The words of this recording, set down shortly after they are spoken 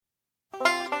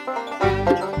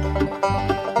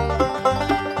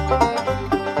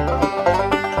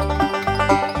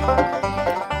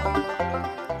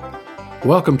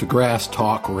Welcome to Grass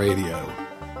Talk Radio.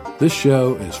 This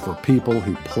show is for people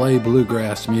who play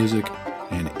bluegrass music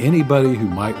and anybody who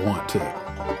might want to.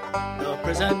 The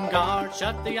prison guard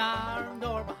shut the iron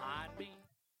door behind me.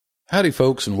 Howdy,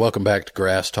 folks, and welcome back to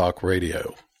Grass Talk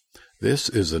Radio. This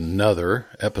is another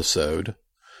episode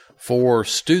for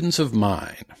students of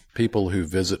mine, people who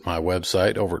visit my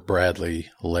website over at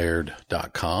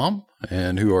bradleylaird.com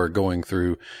and who are going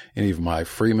through any of my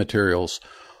free materials,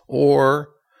 or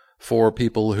for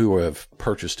people who have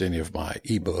purchased any of my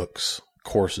ebooks,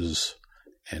 courses,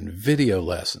 and video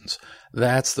lessons.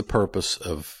 That's the purpose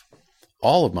of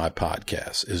all of my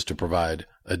podcasts, is to provide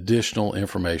additional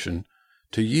information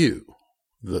to you,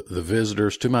 the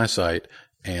visitors to my site,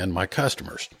 and my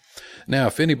customers. Now,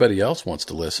 if anybody else wants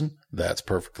to listen, that's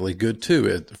perfectly good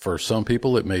too. For some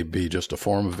people, it may be just a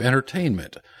form of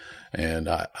entertainment, and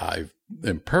I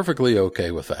am perfectly okay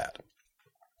with that.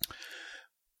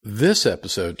 This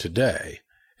episode today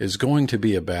is going to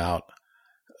be about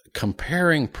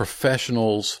comparing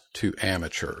professionals to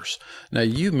amateurs. Now,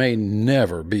 you may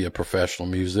never be a professional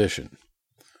musician.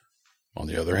 On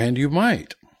the other hand, you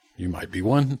might. You might be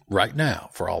one right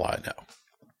now, for all I know.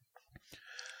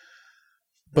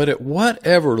 But at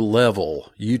whatever level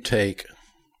you take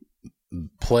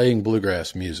playing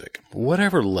bluegrass music,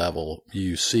 whatever level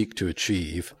you seek to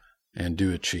achieve and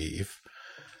do achieve,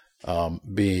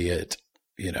 be it,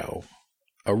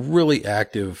 a really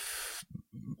active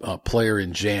player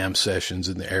in jam sessions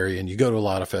in the area, and you go to a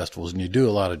lot of festivals and you do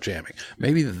a lot of jamming.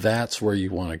 Maybe that's where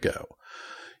you want to go.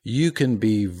 You can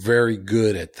be very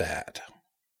good at that,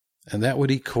 and that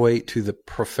would equate to the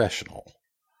professional.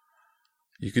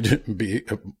 You could be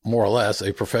more or less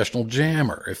a professional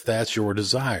jammer if that's your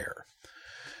desire.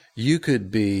 You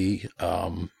could be, a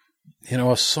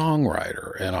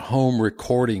songwriter and a home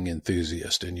recording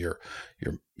enthusiast, and you're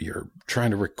trying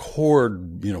to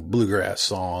record, bluegrass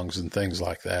songs and things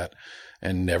like that,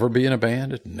 and never be in a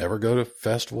band, and never go to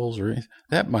festivals or anything.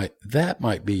 That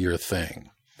might be your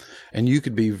thing. And you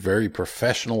could be very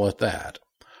professional at that.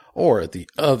 Or at the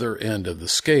other end of the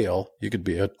scale, you could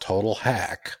be a total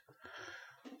hack.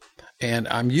 And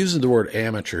I'm using the word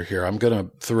amateur here.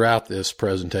 Throughout this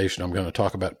presentation, I'm going to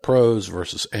talk about pros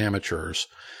versus amateurs.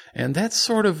 And that's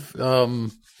sort of,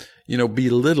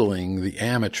 belittling the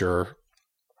amateur.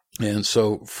 And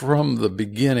so from the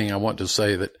beginning, I want to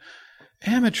say that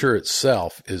amateur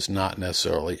itself is not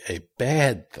necessarily a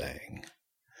bad thing.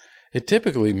 It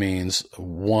typically means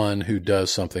one who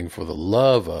does something for the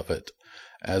love of it,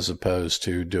 as opposed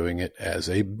to doing it as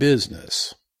a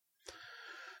business.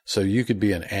 So you could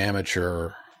be an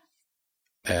amateur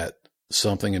at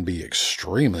something and be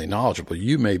extremely knowledgeable.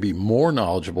 You may be more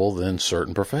knowledgeable than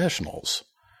certain professionals.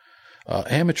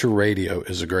 Amateur radio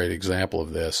is a great example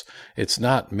of this. It's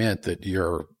not meant that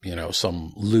you're,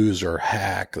 some loser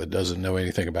hack that doesn't know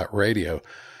anything about radio.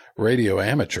 Radio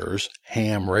amateurs,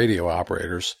 ham radio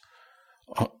operators,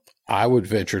 I would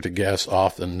venture to guess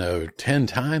often know 10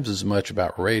 times as much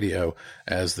about radio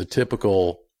as the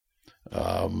typical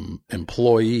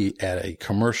employee at a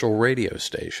commercial radio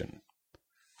station.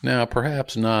 Now,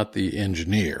 perhaps not the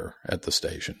engineer at the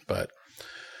station, but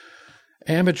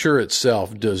amateur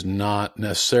itself does not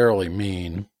necessarily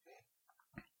mean,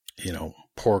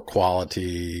 poor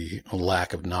quality,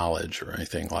 lack of knowledge, or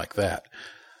anything like that.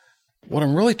 What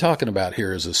I'm really talking about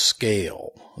here is a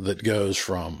scale that goes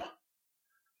from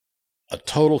a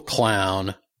total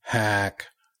clown, hack,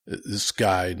 this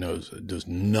guy does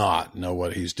not know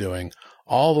what he's doing,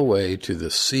 all the way to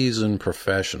the seasoned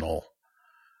professional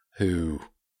who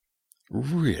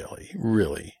really,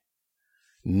 really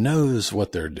knows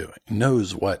what they're doing,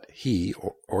 knows what he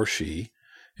or she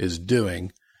is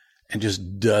doing, and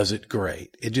just does it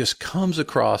great. It just comes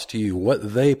across to you,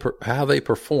 how they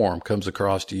perform comes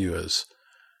across to you as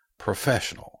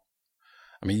professional.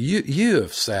 I mean, you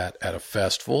have sat at a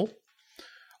festival,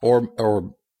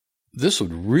 or this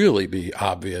would really be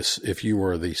obvious if you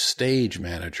were the stage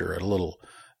manager at a little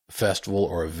festival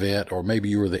or event, or maybe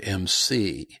you were the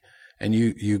MC, and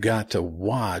you got to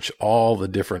watch all the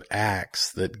different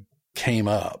acts that came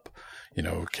up,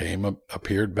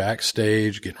 appeared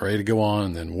backstage, getting ready to go on,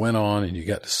 and then went on, and you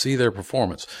got to see their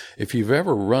performance. If you've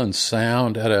ever run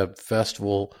sound at a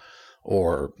festival,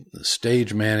 or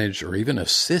stage managed, or even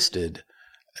assisted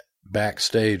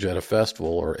backstage at a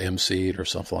festival, or MC'd or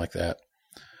something like that,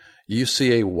 you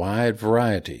see a wide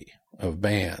variety of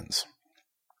bands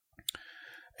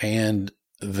and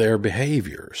their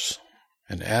behaviors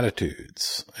and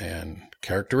attitudes and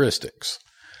characteristics.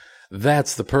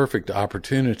 That's the perfect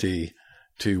opportunity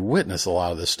to witness a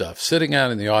lot of this stuff. Sitting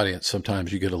out in the audience,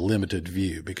 sometimes you get a limited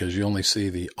view because you only see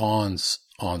the on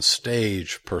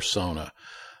stage persona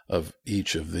of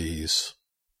each of these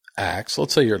acts.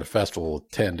 Let's say you're at a festival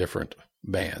with 10 different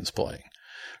bands playing.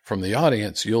 From the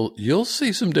audience, you'll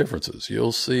see some differences.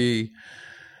 You'll see,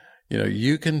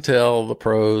 you can tell the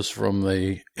pros from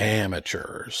the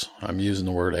amateurs. I'm using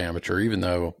the word amateur, even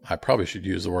though I probably should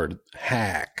use the word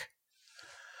hack.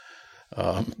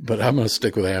 But I'm going to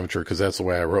stick with amateur because that's the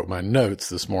way I wrote my notes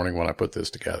this morning when I put this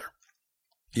together.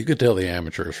 You could tell the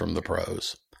amateurs from the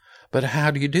pros. But how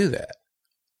do you do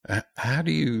that? How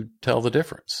do you tell the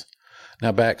difference?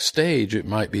 Now, backstage, it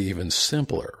might be even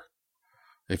simpler.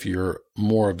 If you're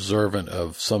more observant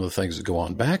of some of the things that go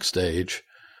on backstage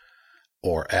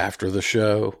or after the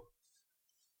show,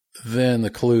 then the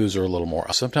clues are a little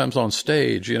more. Sometimes on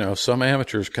stage, some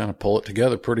amateurs kind of pull it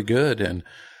together pretty good and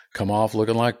come off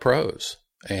looking like pros.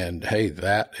 And hey,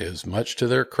 that is much to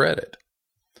their credit.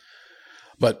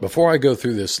 But before I go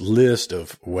through this list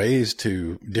of ways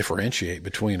to differentiate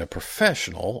between a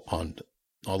professional on,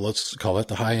 let's call it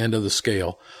the high end of the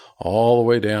scale, all the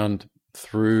way down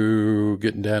through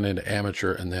getting down into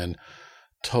amateur and then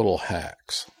total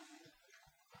hacks.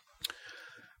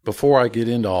 Before I get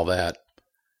into all that,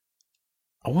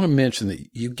 I want to mention that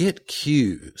you get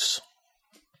cues.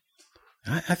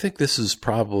 I think this is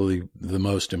probably the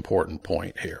most important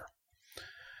point here.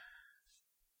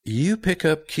 You pick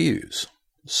up cues,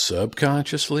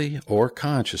 subconsciously or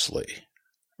consciously,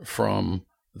 from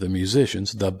the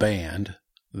musicians, the band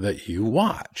that you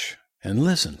watch and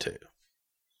listen to.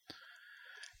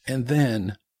 And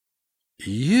then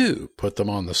you put them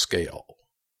on the scale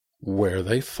where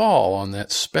they fall on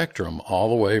that spectrum all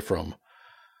the way from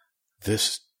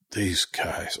these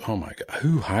guys. Oh my God,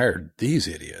 who hired these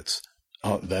idiots?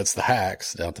 Oh, that's the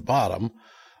hacks down at the bottom,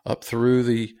 up through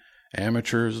the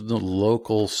amateurs, the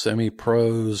local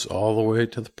semi-pros, all the way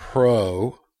to the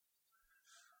pro.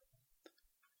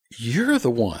 You're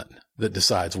the one that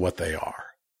decides what they are.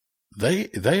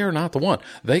 They are not the one.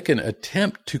 They can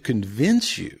attempt to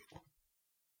convince you.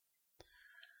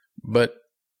 But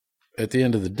at the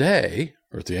end of the day,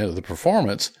 or at the end of the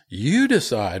performance, you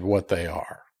decide what they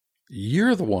are.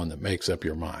 You're the one that makes up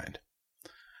your mind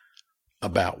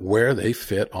about where they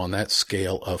fit on that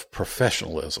scale of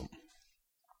professionalism,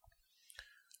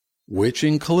 which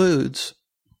includes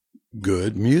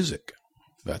good music.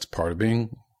 That's part of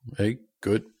being a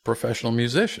good professional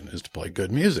musician, is to play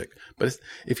good music. But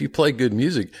if you play good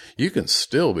music, you can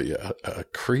still be a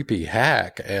creepy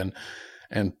hack and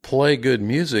play good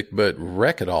music, but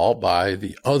wreck it all by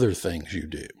the other things you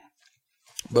do.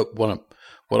 But what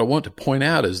I want to point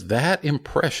out is that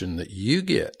impression that you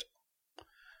get,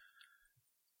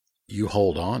 you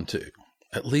hold on to,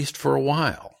 at least for a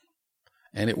while,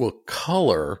 and it will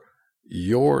color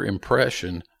your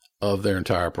impression of their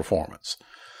entire performance.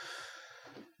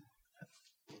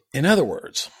 In other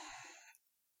words,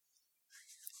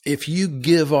 if you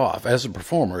give off, as a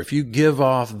performer, if you give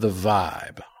off the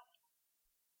vibe,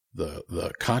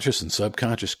 the conscious and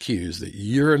subconscious cues that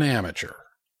you're an amateur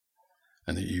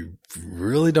and that you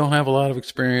really don't have a lot of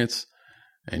experience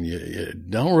and you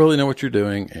don't really know what you're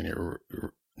doing and you're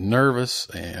nervous,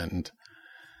 and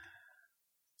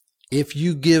if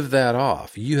you give that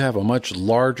off, you have a much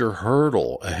larger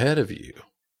hurdle ahead of you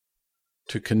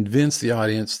to convince the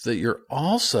audience that you're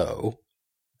also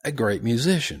a great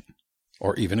musician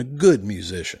or even a good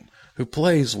musician who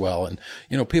plays well. And,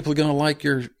 people are going to like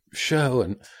your show.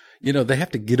 And, they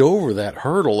have to get over that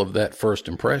hurdle of that first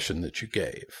impression that you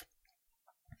gave.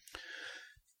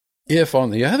 If, on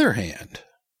the other hand,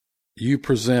 you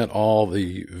present all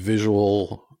the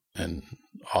visual and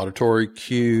auditory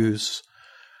cues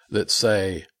that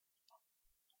say,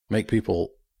 make people,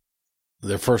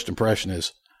 their first impression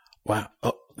is, wow,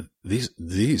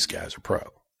 these guys are pro.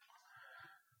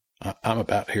 I'm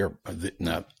about to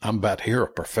hear a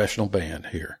professional band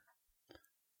here.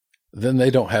 Then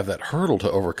they don't have that hurdle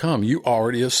to overcome. You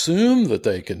already assume that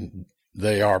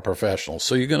they are professionals.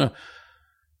 So you're going to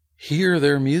hear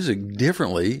their music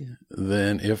differently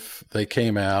than if they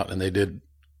came out and they did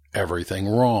everything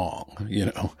wrong,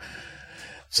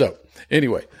 So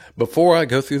anyway, before I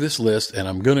go through this list, and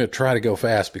I'm going to try to go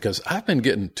fast because I've been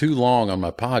getting too long on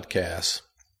my podcasts,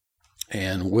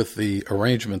 and with the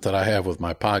arrangement that I have with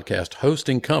my podcast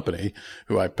hosting company,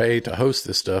 who I pay to host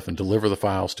this stuff and deliver the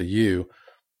files to you,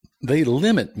 they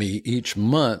limit me each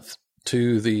month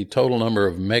to the total number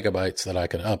of megabytes that I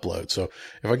can upload. So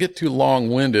if I get too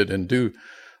long-winded and do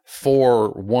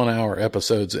 4 one-hour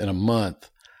episodes in a month,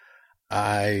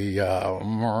 I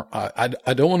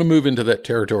don't want to move into that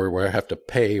territory where I have to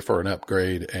pay for an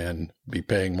upgrade and be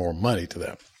paying more money to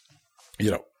them,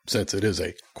 since it is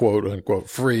a quote unquote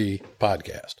free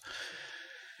podcast.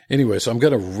 Anyway, so I'm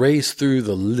going to race through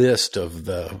the list of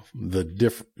the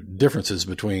differences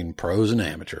between pros and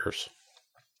amateurs.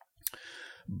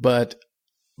 But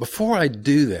before I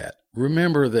do that,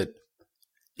 remember that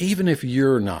even if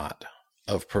you're not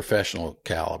of professional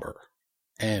caliber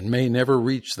and may never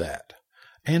reach that,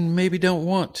 and maybe don't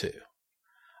want to,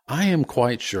 I am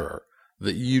quite sure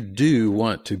that you do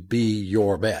want to be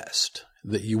your best,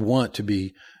 that you want to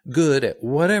be good at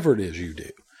whatever it is you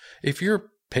do. If you're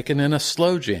picking in a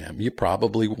slow jam, you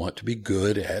probably want to be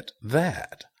good at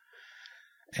that.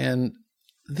 And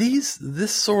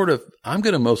I'm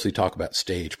going to mostly talk about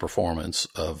stage performance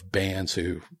of bands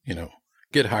who,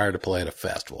 get hired to play at a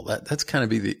festival. That's kind of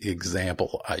be the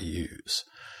example I use.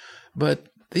 But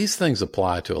these things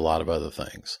apply to a lot of other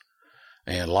things.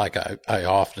 And like I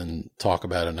often talk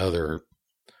about in other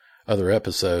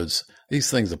episodes, these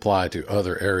things apply to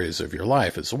other areas of your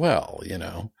life as well.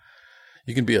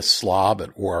 You can be a slob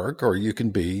at work, or you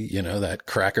can be, that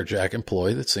crackerjack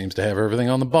employee that seems to have everything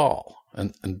on the ball.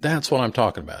 And that's what I'm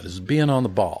talking about, is being on the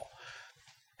ball,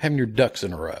 having your ducks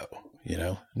in a row,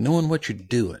 knowing what you're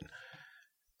doing,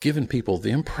 giving people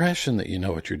the impression that you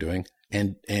know what you're doing,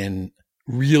 and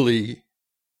really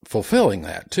fulfilling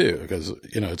that too. Because,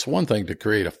 it's one thing to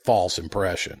create a false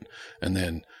impression and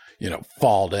then,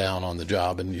 fall down on the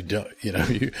job and you don't,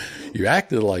 you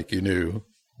acted like you knew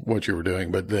what you were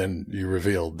doing, but then you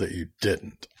revealed that you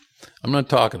didn't. I'm not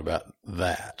talking about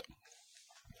that.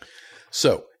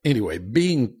 So anyway,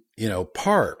 being,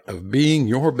 part of being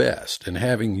your best and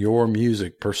having your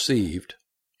music perceived,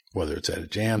 whether it's at a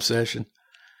jam session,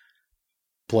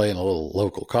 playing a little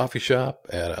local coffee shop,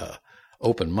 at a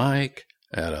open mic,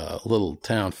 at a little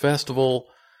town festival,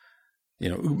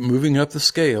 moving up the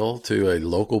scale to a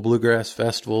local bluegrass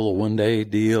festival, a one-day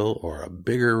deal, or a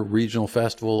bigger regional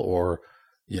festival, or,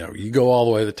 you go all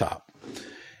the way to the top.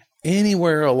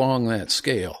 Anywhere along that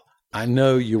scale, I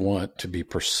know you want to be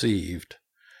perceived,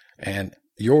 and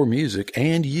your music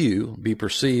and you be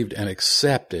perceived and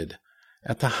accepted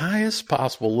at the highest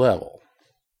possible level.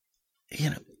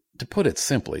 To put it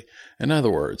simply, in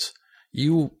other words,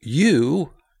 you,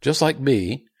 just like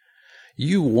me,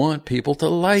 you want people to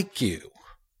like you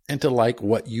and to like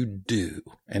what you do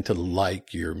and to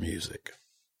like your music.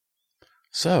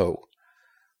 So,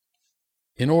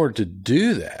 in order to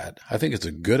do that, I think it's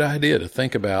a good idea to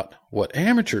think about what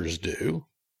amateurs do,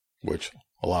 which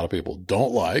a lot of people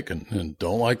don't like and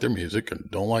don't like their music and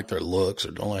don't like their looks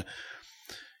or don't like,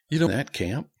 that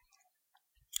camp,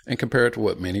 and compare it to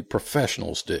what many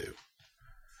professionals do.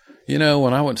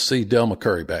 When I went to see Del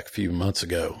McCoury back a few months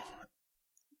ago,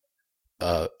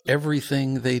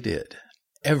 everything they did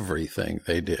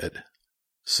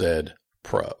said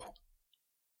pro.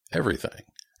 Everything.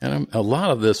 And a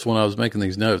lot of this, when I was making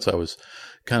these notes, I was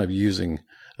kind of using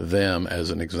them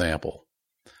as an example.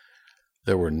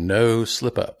 There were no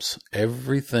slip-ups.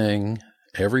 Everything,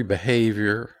 every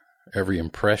behavior, every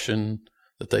impression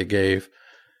that they gave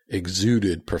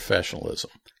exuded professionalism.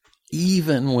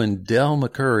 Even when Del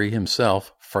McCoury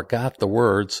himself forgot the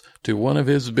words to one of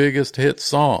his biggest hit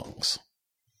songs.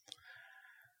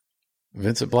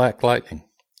 Vincent Black Lightning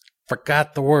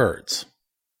forgot the words.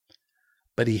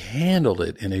 But he handled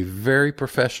it in a very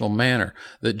professional manner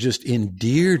that just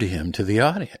endeared him to the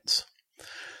audience.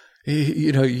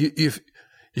 You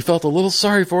felt a little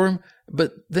sorry for him,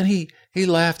 but then he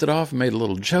laughed it off and made a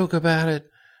little joke about it,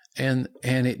 and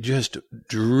it just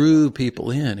drew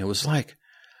people in. It was like,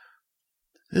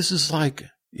 this is like,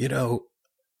 you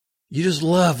just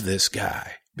love this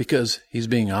guy because he's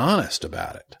being honest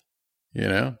about it,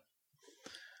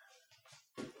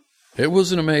 It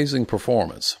was an amazing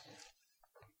performance.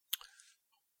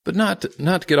 But not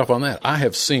to get off on that, I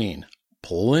have seen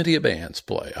plenty of bands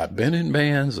play. I've been in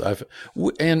bands,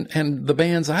 and the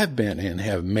bands I've been in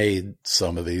have made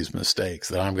some of these mistakes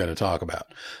that I'm going to talk about.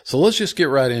 So let's just get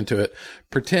right into it.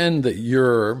 Pretend that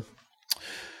you're,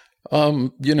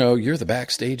 you're the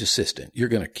backstage assistant. You're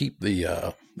going to keep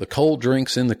the cold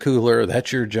drinks in the cooler.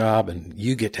 That's your job, and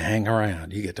you get to hang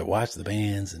around. You get to watch the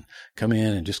bands and come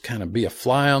in and just kind of be a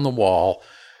fly on the wall.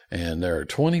 And there are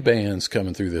 20 bands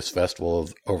coming through this festival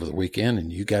over the weekend,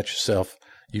 and you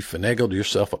finagled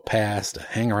yourself a pass to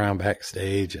hang around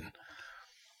backstage,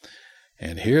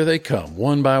 and here they come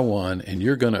one by one, and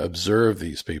you're going to observe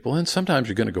these people, and sometimes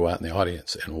you're going to go out in the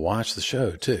audience and watch the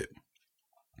show too.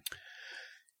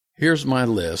 Here's my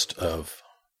list of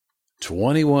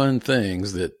 21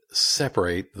 things that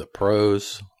separate the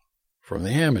pros from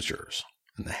the amateurs.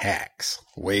 and the hacks,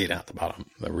 way down at the bottom,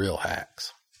 the real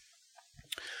hacks.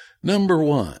 Number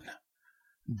 1,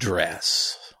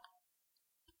 dress.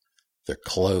 Their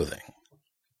clothing.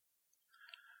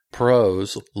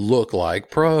 Pros look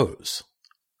like pros.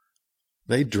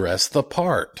 They dress the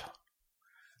part.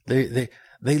 They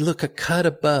look a cut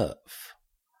above.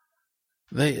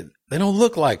 They don't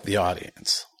look like the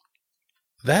audience.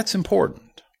 That's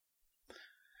important.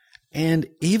 And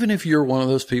even if you're one of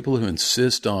those people who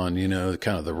insist on,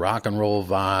 kind of the rock and roll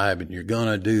vibe, and you're going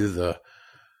to do the,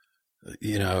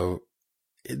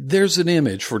 there's an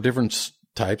image for different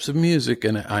types of music.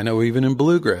 And I know even in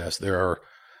bluegrass, there are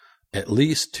at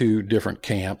least 2 different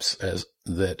camps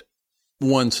that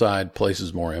one side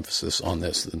places more emphasis on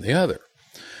this than the other.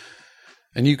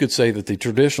 And you could say that the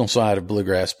traditional side of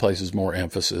bluegrass places more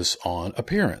emphasis on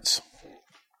appearance.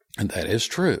 And that is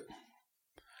true.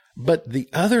 But the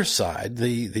other side,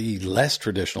 the less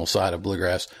traditional side of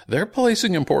bluegrass, they're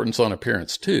placing importance on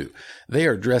appearance too. They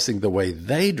are dressing the way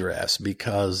they dress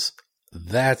because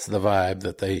that's the vibe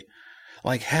that they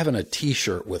like. Having a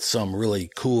t-shirt with some really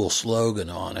cool slogan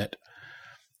on it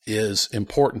is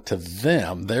important to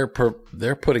them. They're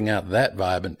putting out that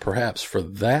vibe, and perhaps for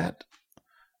that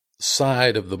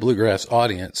side of the bluegrass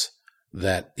audience,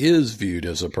 that is viewed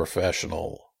as a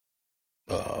professional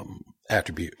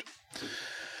attribute.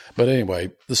 But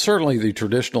anyway, certainly the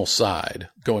traditional side,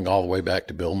 going all the way back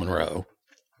to Bill Monroe,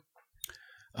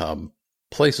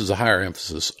 places a higher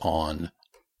emphasis on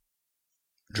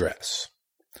dress.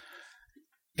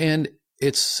 And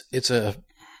this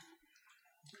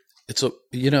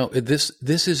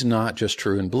is not just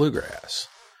true in bluegrass.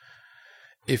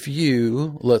 If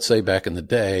you, let's say back in the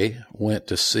day, went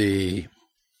to see,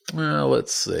 Mel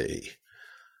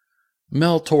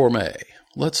Torme.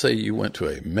 Let's say you went to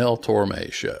a Mel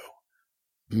Torme show.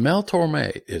 Mel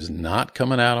Torme is not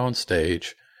coming out on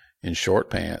stage in short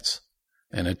pants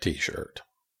and a t-shirt,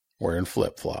 wearing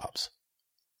flip-flops,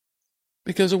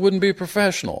 because it wouldn't be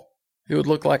professional. He would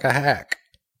look like a hack.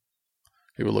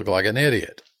 He would look like an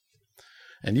idiot.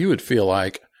 And you would feel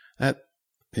like that,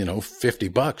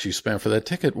 $50 you spent for that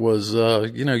ticket was,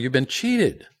 you've been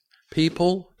cheated.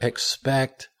 People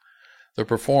expect the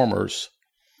performers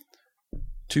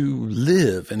to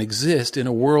live and exist in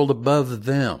a world above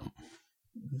them.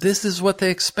 This is what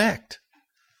they expect.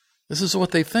 This is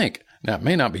what they think. Now, it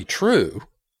may not be true.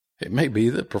 It may be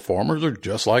that performers are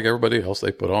just like everybody else.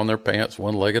 They put on their pants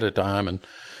one leg at a time, and,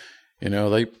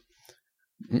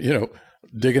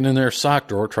 digging in their sock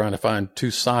drawer trying to find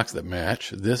 2 socks that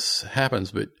match. This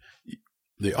happens, but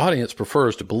the audience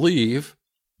prefers to believe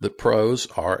that pros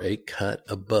are a cut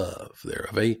above. They're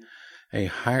of a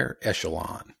higher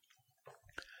echelon.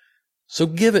 So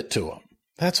give it to them.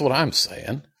 That's what I'm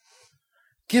saying.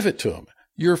 Give it to them.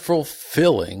 You're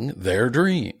fulfilling their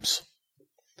dreams.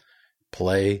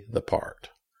 Play the part.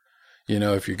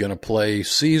 If you're going to play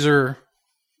Caesar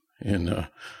in a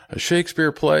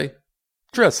Shakespeare play,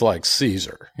 dress like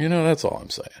Caesar. That's all I'm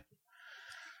saying.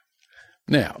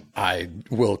 Now, I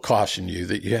will caution you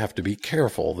that you have to be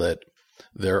careful that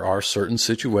there are certain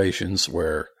situations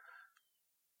where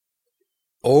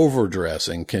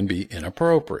overdressing can be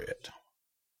inappropriate.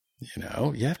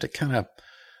 You have to kind of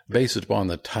base it upon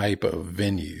the type of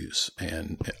venues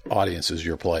and audiences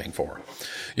you're playing for.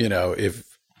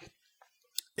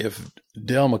 If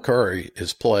Del McCoury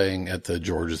is playing at the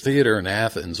Georgia Theater in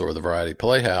Athens or the Variety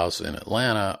Playhouse in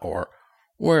Atlanta or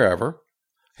wherever,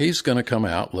 he's going to come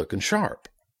out looking sharp.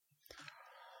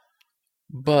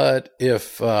 But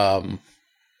if, there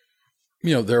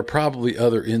are probably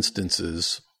other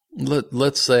instances,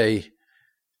 let's say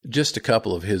just a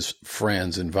couple of his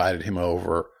friends invited him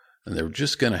over and they were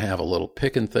just going to have a little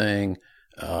picking thing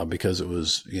because it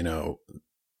was,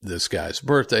 this guy's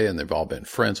birthday, and they've all been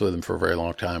friends with him for a very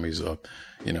long time. He's a,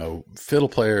 fiddle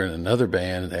player in another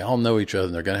band, and they all know each other,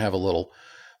 and they're going to have a little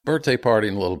birthday party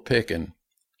and a little picking.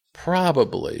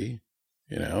 Probably,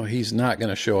 he's not going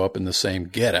to show up in the same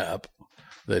getup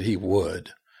that he would.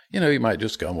 He might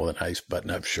just come with a nice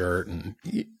button-up shirt and,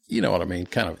 you know what I mean,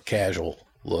 kind of a casual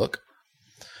look,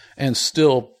 and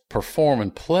still perform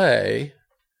and play,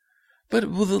 but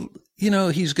with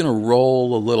he's going to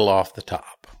roll a little off the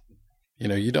top.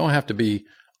 You don't have to be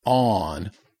on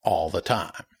all the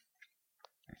time.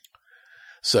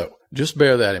 So just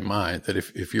bear that in mind, that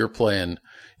if you're playing,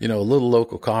 a little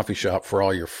local coffee shop for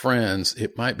all your friends,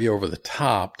 it might be over the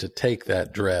top to take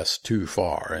that dress too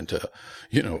far and to,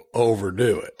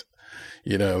 overdo it.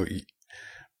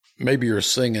 Maybe you're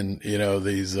singing,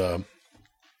 these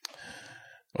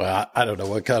Well, I don't know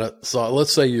what kind of song.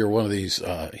 Let's say you're one of these,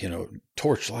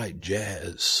 Torchlight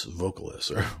jazz vocalists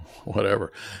or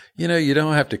whatever. You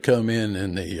don't have to come in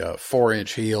the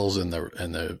 4-inch heels and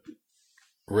the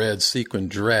red sequin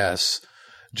dress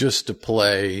just to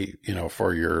play,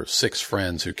 for your 6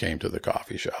 friends who came to the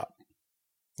coffee shop.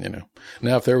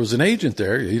 Now if there was an agent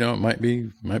there, it might be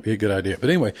a good idea. But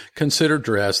anyway, consider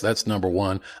dress. That's number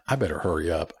 1. I better hurry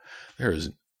up.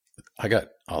 I got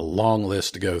a long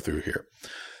list to go through here.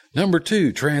 Number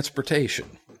 2,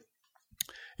 transportation.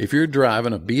 If you're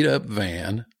driving a beat up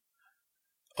van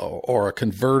or a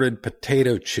converted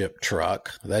potato chip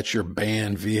truck, that's your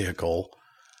band vehicle.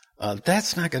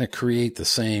 That's not going to create the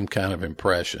same kind of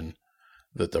impression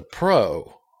that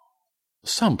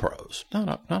some pros,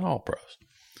 not all pros,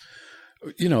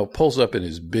 pulls up in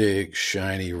his big,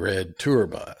 shiny red tour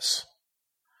bus.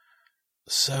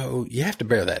 So you have to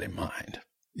bear that in mind.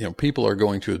 People are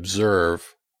going to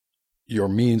observe your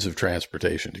means of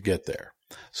transportation to get there.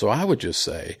 So I would just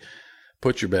say,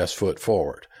 put your best foot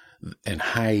forward and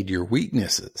hide your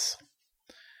weaknesses.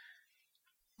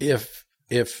 If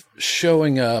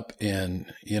showing up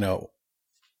in,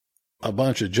 a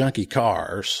bunch of junky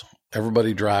cars,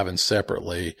 everybody driving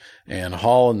separately and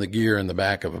hauling the gear in the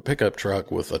back of a pickup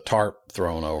truck with a tarp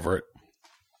thrown over it,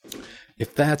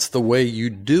 if that's the way you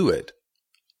do it,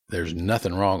 there's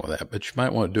nothing wrong with that. But you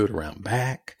might want to do it around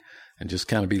back and just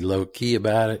kind of be low key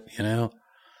about it,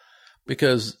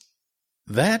 because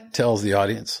that tells the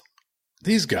audience,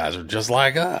 these guys are just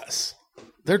like us.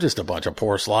 They're just a bunch of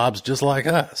poor slobs just like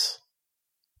us.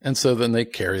 And so then they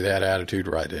carry that attitude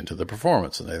right into the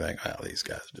performance and they think, these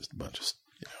guys are just a bunch of,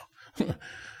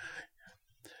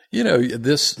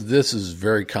 this is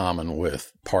very common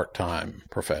with part-time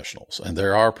professionals. And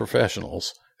there are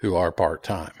professionals who are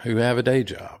part-time, who have a day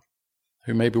job,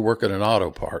 who maybe work at an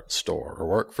auto parts store or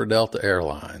work for Delta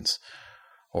Airlines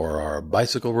or are a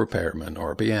bicycle repairman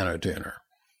or a piano tuner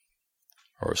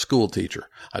or a school teacher.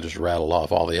 I just rattled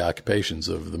off all the occupations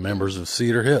of the members of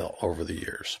Cedar Hill over the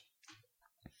years.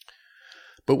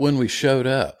 But when we showed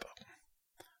up,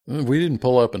 we didn't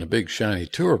pull up in a big shiny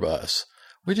tour bus.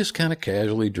 We just kind of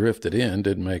casually drifted in,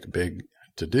 didn't make a big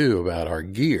to-do about our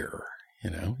gear.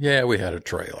 Yeah, we had a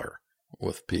trailer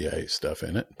with PA stuff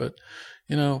in it, but,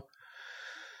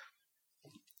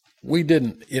 we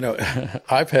didn't,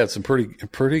 I've had some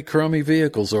pretty crummy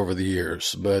vehicles over the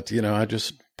years, but, I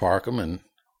just park them and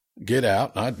get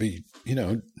out and I'd be,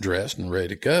 dressed and ready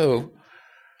to go.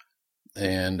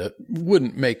 And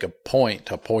wouldn't make a point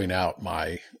to point out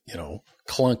my,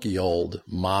 clunky old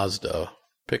Mazda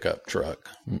pickup truck,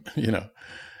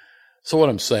 So what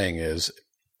I'm saying is,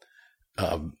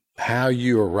 how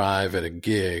you arrive at a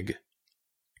gig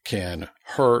can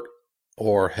hurt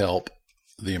or help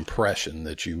the impression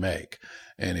that you make.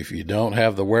 And if you don't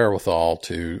have the wherewithal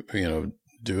to,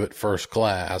 do it first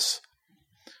class,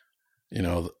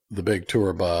 the big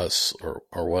tour bus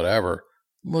or whatever,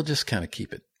 we'll just kind of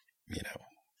keep it,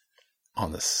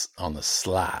 on the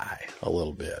sly a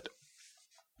little bit.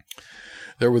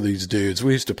 There were these dudes.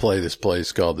 We used to play this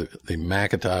place called the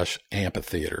McIntosh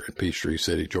Amphitheater in Peachtree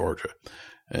City, Georgia.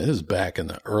 And this is back in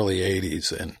the early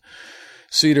 80s. And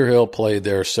Cedar Hill played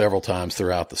there several times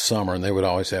throughout the summer, and they would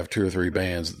always have 2 or 3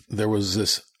 bands. There was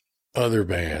this other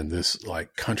band, this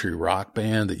like country rock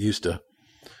band that used to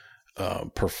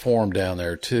perform down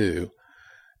there too.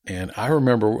 And I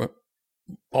remember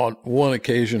on one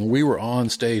occasion we were on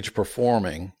stage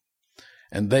performing,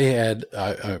 and they had,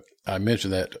 I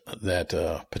mentioned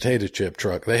that potato chip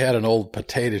truck. They had an old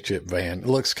potato chip van. It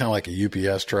looks kind of like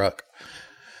a UPS truck.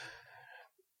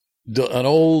 An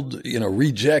old,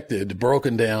 rejected,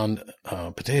 broken down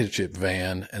potato chip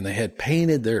van, and they had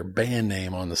painted their band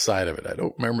name on the side of it. I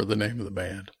don't remember the name of the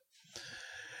band.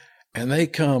 And they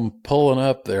come pulling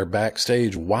up there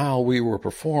backstage while we were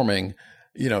performing,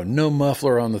 no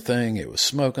muffler on the thing. It was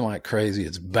smoking like crazy.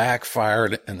 It's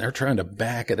backfired, and they're trying to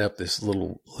back it up this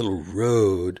little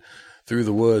road through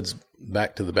the woods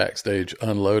back to the backstage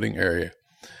unloading area.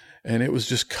 And it was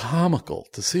just comical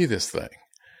to see this thing.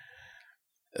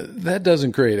 That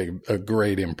doesn't create a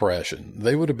great impression.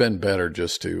 They would have been better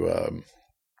just to,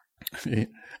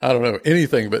 I don't know,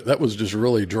 anything, but that was just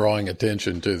really drawing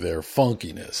attention to their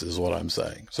funkiness is what I'm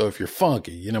saying. So if you're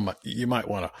funky, you might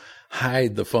want to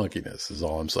hide the funkiness is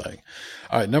all I'm saying.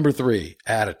 All right. Number 3,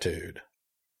 attitude.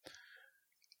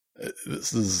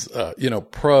 This is,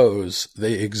 pros,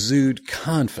 they exude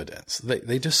confidence.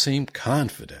 They just seem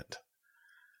confident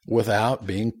without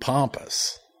being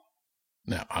pompous.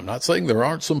 Now, I'm not saying there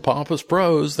aren't some pompous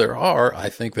pros. There are. I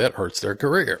think that hurts their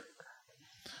career.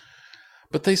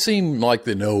 but they seem like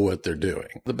they know what they're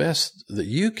doing. The best that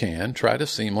you can, try to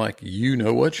seem like you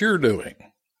know what you're doing.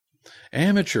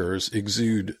 Amateurs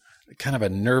exude kind of a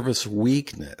nervous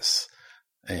weakness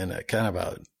and a kind of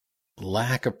a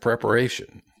lack of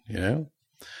preparation,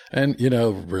 And,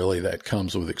 really that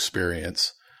comes with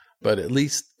experience. But at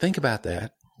least think about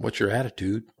that. What's your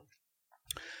attitude?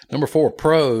 Number 4,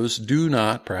 pros do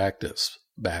not practice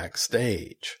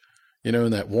backstage,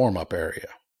 in that warm-up area.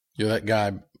 You're that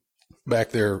guy back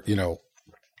there,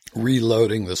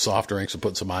 reloading the soft drinks and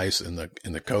putting some ice in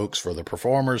the Cokes for the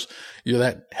performers. You're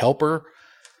that helper.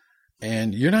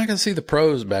 And you're not going to see the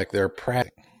pros back there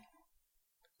practicing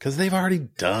because they've already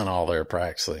done all their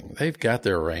practicing. They've got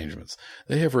their arrangements.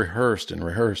 They have rehearsed and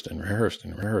rehearsed and rehearsed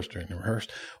and rehearsed and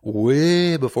rehearsed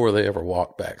way before they ever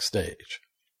walk backstage.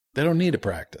 They don't need to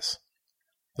practice.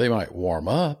 They might warm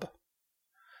up.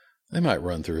 They might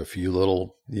run through a few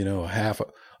little, half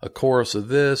a chorus of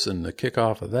this and the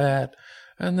kickoff of that.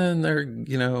 And then they're,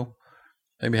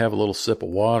 maybe have a little sip of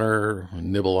water,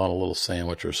 nibble on a little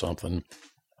sandwich or something,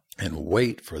 and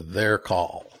wait for their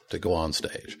call to go on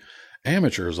stage.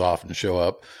 Amateurs often show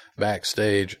up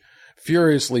backstage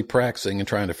furiously practicing and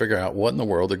trying to figure out what in the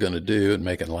world they're going to do and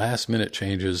making last-minute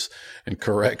changes and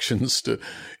corrections to,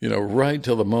 right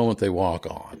till the moment they walk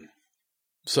on.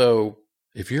 So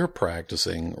if you're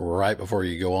practicing right before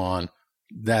you go on,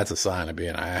 that's a sign of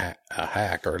being a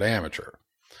hack or an amateur.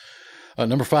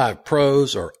 Number 5,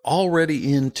 pros are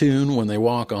already in tune when they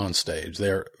walk on stage.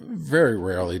 They're very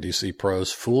rarely do you see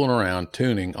pros fooling around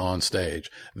tuning on stage.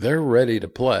 They're ready to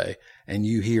play, and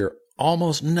you hear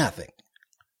almost nothing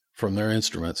from their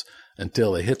instruments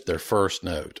until they hit their first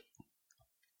note,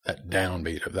 that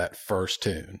downbeat of that first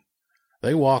tune.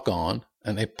 They walk on,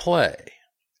 and they play.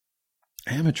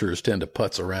 Amateurs tend to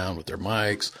putz around with their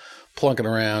mics, plunking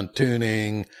around,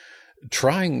 tuning,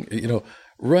 trying,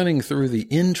 running through the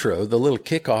intro, the little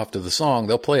kickoff to the song.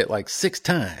 They'll play it like 6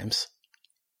 times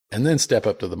and then step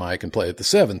up to the mic and play it the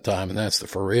 7th time, and that's the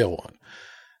for real one.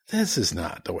 This is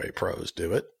not the way pros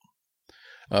do it.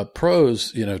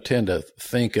 Pros, tend to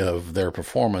think of their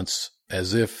performance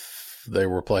as if they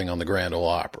were playing on the Grand Ole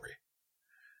Opry,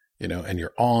 and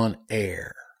you're on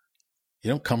air. You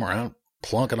don't come around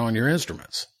plunking on your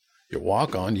instruments. You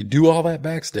walk on, you do all that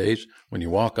backstage. When you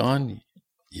walk on,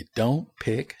 you don't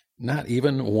pick not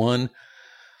even one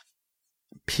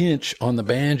pinch on the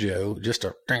banjo, just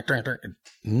a ding, ding, ding.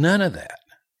 None of that.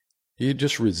 You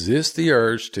just resist the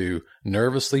urge to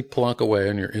nervously plunk away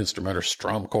on your instrument or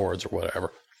strum chords or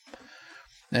whatever.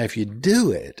 Now, if you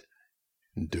do it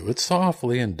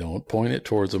softly and don't point it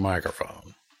towards a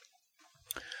microphone.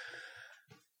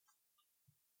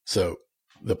 So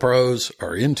the pros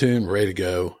are in tune, ready to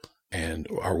go, and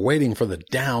are waiting for the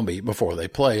downbeat before they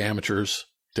play. Amateurs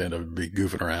tend to be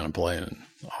goofing around and playing and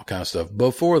all kinds of stuff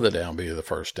before the downbeat of the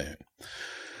first tune.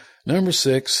 Number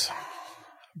 6,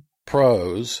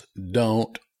 pros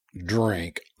don't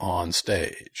drink on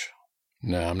stage.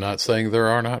 Now, I'm not saying there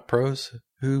are not pros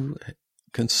who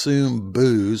consume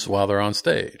booze while they're on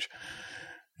stage.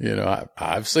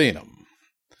 I've seen them.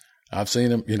 I've seen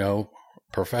them,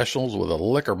 professionals with a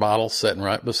liquor bottle sitting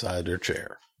right beside their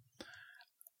chair.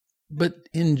 But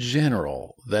in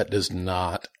general, that does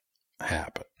not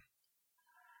happen.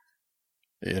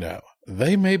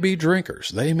 They may be drinkers.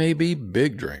 They may be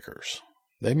big drinkers.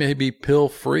 They may be pill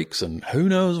freaks, and who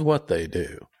knows what they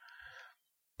do.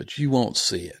 But you won't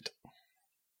see it.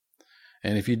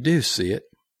 And if you do see it,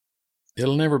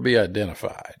 it'll never be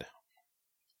identified.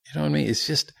 You know what I mean? It's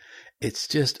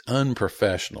just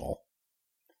unprofessional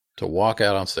to walk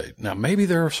out on stage. Now, maybe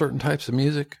there are certain types of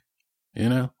music,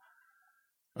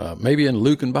 maybe in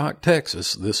Luckenbach,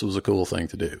 Texas, this was a cool thing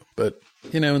to do. But,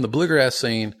 in the bluegrass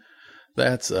scene,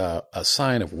 that's a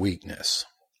sign of weakness.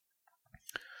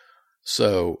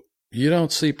 So you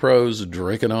don't see pros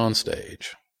drinking on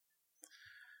stage.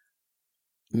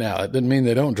 Now, it doesn't mean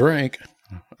they don't drink.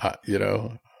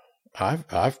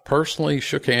 I've personally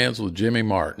shook hands with Jimmy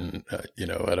Martin,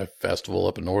 at a festival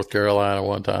up in North Carolina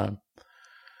one time.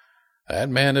 That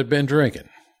man had been drinking,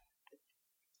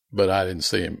 but I didn't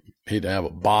see him. He didn't have a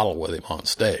bottle with him on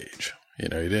stage. He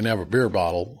didn't have a beer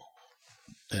bottle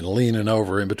and leaning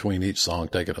over in between each song,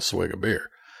 taking a swig of beer.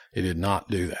 He did not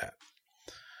do that.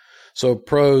 So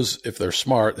pros, if they're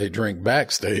smart, they drink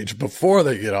backstage before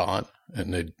they get on,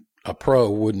 and a pro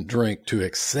wouldn't drink to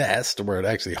excess to where it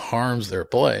actually harms their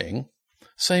playing.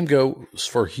 Same goes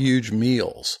for huge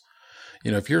meals.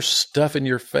 If you're stuffing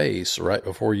your face right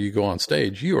before you go on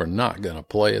stage, you are not going to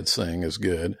play and sing as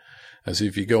good as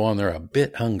if you go on there a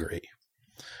bit hungry.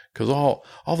 Because all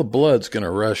the blood's going to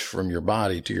rush from your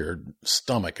body to your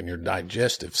stomach and your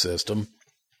digestive system.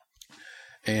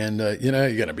 And, you're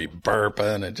going to be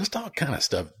burping and just all kind of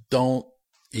stuff. Don't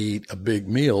eat a big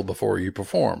meal before you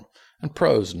perform. And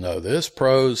pros know this.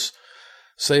 Pros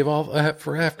save all that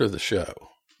for after the show.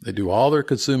 They do all their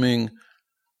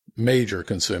major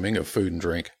consuming of food and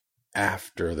drink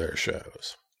after their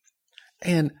shows.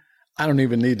 And I don't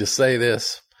even need to say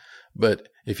this, but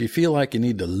if you feel like you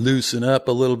need to loosen up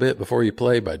a little bit before you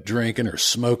play by drinking or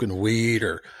smoking weed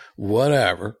or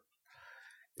whatever,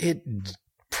 it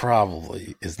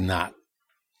probably is not.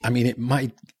 I mean, it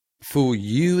might fool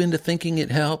you into thinking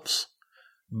it helps,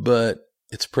 but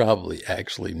it's probably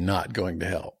actually not going to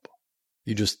help.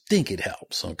 You just think it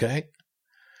helps, okay?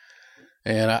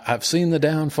 And I've seen the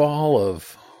downfall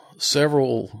of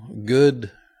several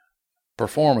good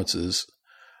performances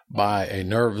by a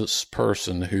nervous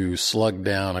person who slugged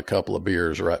down a couple of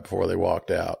beers right before they walked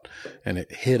out, and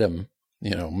it hit them,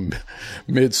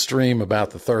 midstream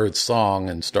about the third song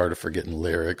and started forgetting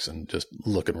lyrics and just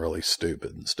looking really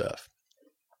stupid and stuff.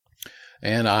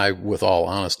 And I, with all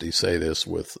honesty, say this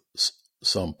with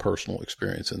some personal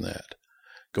experience in that,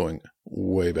 going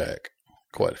way back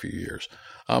quite a few years.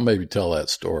 I'll maybe tell that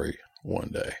story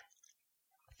one day.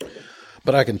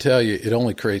 But I can tell you, it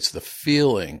only creates the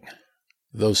feeling.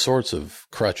 Those sorts of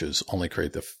crutches only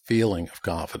create the feeling of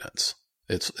confidence.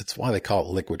 It's why they call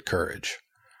it liquid courage.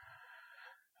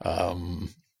 But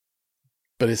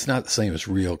it's not the same as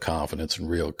real confidence and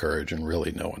real courage and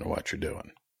really knowing what you're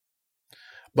doing.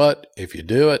 But if you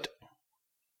do it,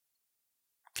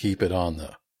 keep it on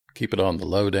the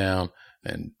lowdown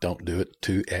and don't do it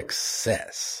to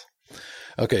excess.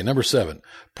 Okay, number 7,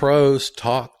 pros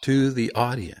talk to the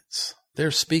audience.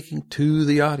 They're speaking to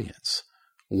the audience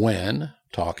when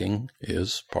talking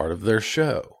is part of their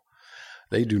show.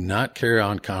 They do not carry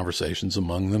on conversations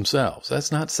among themselves.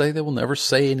 That's not to say they will never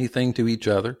say anything to each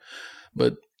other,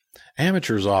 but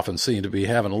amateurs often seem to be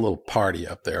having a little party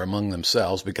up there among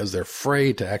themselves because they're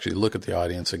afraid to actually look at the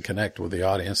audience and connect with the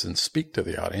audience and speak to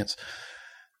the audience.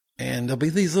 And there'll be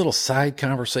these little side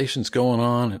conversations going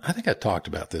on. And I think I talked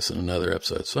about this in another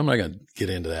episode, so I'm not going to get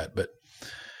into that. But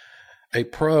a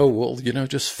pro will,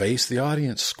 just face the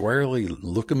audience squarely,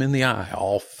 look them in the eye,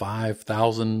 all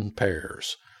 5,000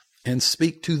 pairs, and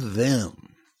speak to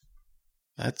them.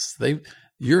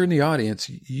 You're in the audience.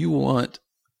 You want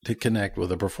to connect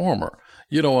with a performer.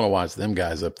 You don't want to watch them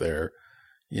guys up there,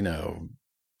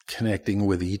 connecting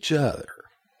with each other.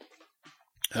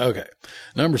 Okay.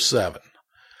 Number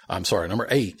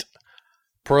 8.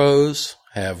 Pros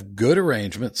have good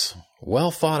arrangements,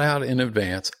 well thought out in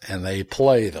advance, and they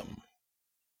play them.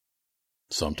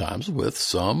 Sometimes with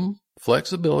some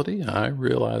flexibility. I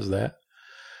realize that.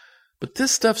 But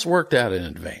this stuff's worked out in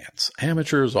advance.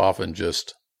 Amateurs often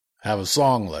just have a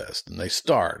song list and they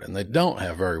start and they don't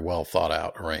have very well thought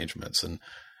out arrangements. And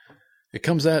it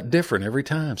comes out different every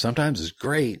time. Sometimes it's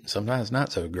great, sometimes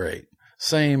not so great.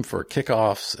 Same for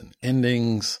kickoffs and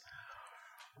endings.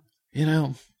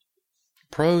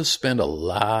 Pros spend a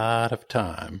lot of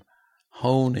time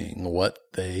honing what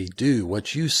they do.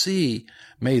 What you see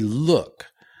may look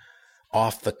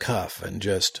off the cuff and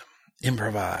just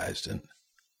improvised,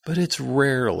 but it's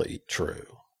rarely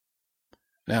true.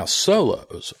 Now,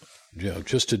 solos,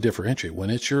 just to differentiate, when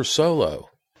it's your solo,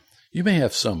 you may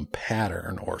have some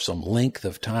pattern or some length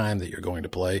of time that you're going to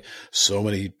play so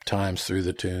many times through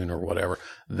the tune or whatever.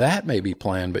 That may be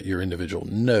planned, but your individual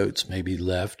notes may be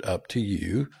left up to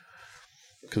you,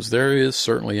 because there is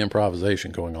certainly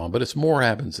improvisation going on, but it's more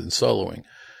happens in soloing.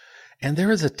 And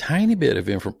there is a tiny bit of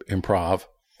improv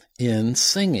in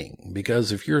singing,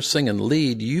 because if you're singing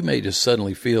lead, you may just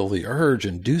suddenly feel the urge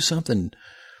and do something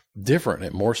different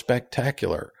and more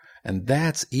spectacular. And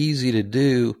that's easy to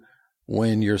do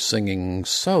when you're singing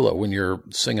solo. When you're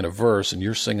singing a verse and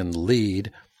you're singing the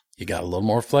lead, you got a little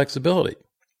more flexibility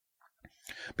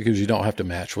because you don't have to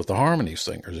match with the harmony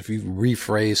singers. If you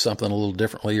rephrase something a little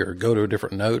differently or go to a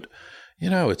different note,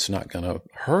 it's not going to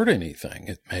hurt anything.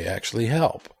 It may actually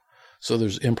help. So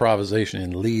there's improvisation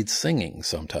in lead singing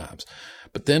sometimes.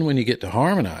 But then when you get to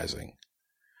harmonizing,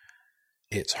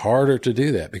 it's harder to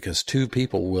do that because two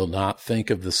people will not think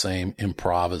of the same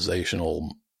improvisational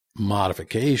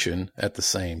modification at the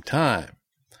same time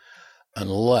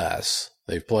unless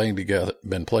they've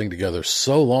been playing together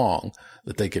so long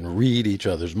that they can read each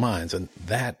other's minds. And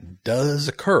that does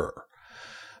occur,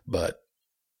 but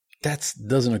that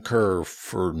doesn't occur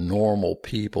for normal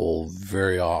people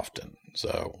very often.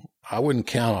 So I wouldn't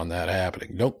count on that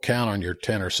happening. Don't count on your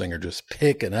tenor singer just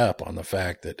picking up on the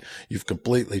fact that you've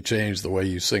completely changed the way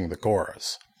you sing the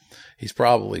chorus. He's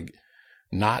probably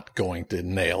not going to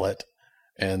nail it.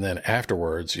 And then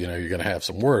afterwards, you're going to have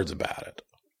some words about it.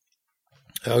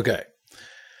 Okay.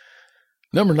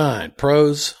 Number 9,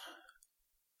 pros.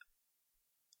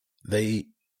 They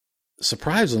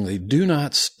surprisingly do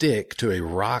not stick to a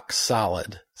rock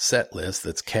solid set list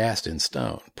that's cast in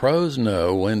stone. Pros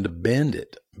know when to bend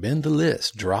it, bend the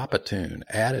list, drop a tune,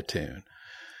 add a tune,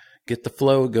 get the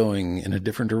flow going in a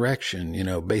different direction,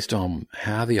 based on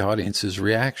how the audience's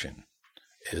reaction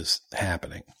is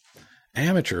happening.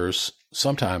 Amateurs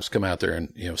sometimes come out there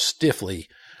and, stiffly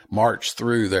march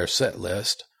through their set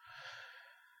list.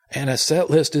 And a set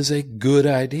list is a good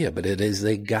idea, but it is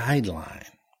a guideline.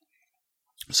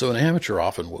 So an amateur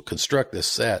often will construct this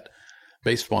set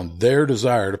based upon their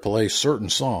desire to play certain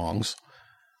songs,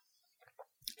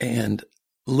 and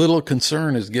little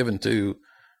concern is given to,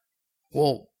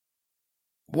 well,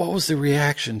 what was the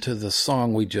reaction to the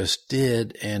song we just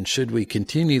did, and should we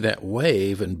continue that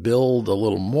wave and build a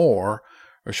little more,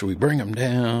 or should we bring them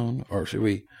down, or should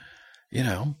we,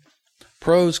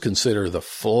 Pros consider the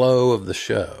flow of the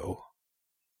show,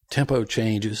 tempo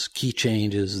changes, key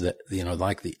changes, that,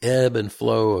 like the ebb and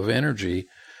flow of energy.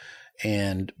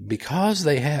 And because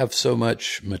they have so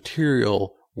much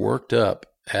material worked up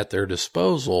at their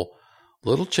disposal,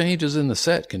 little changes in the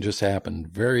set can just happen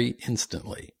very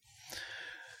instantly.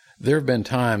 There have been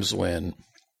times when,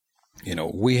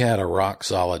 we had a rock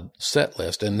solid set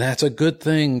list, and that's a good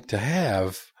thing to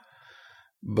have.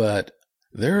 But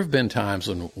there have been times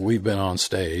when we've been on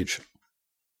stage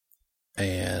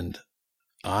and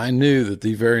I knew that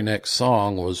the very next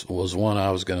song was one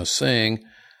I was going to sing.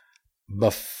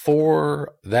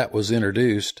 Before that was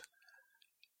introduced,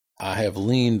 I have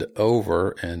leaned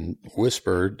over and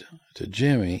whispered to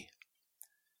Jimmy,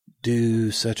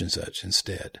 do such and such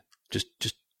instead. Just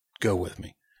go with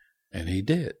me. And he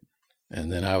did.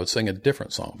 And then I would sing a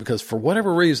different song because for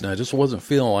whatever reason, I just wasn't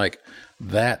feeling like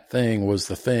that thing was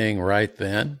the thing right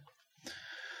then.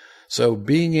 So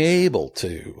being able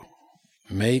to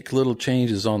make little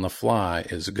changes on the fly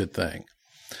is a good thing.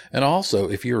 And also,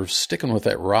 if you're sticking with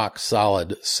that rock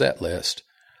solid set list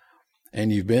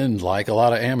and you've been like a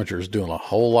lot of amateurs doing a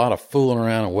whole lot of fooling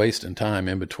around and wasting time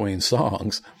in between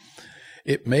songs,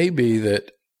 it may be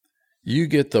that you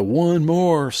get the one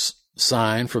more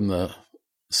sign from the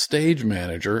stage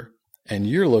manager and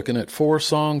you're looking at 4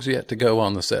 songs yet to go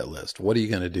on the set list. What are you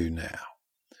going to do now?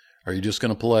 Are you just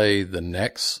going to play the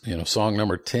next, song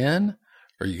number 10?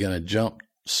 Are you going to jump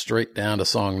straight down to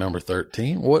song number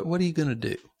 13? What are you going to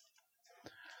do?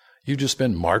 You've just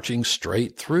been marching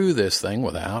straight through this thing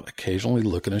without occasionally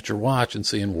looking at your watch and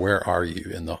seeing where are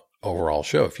you in the overall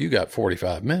show. If you got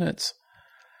 45 minutes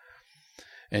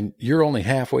and you're only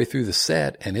halfway through the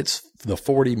set and it's the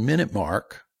 40-minute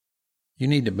mark, you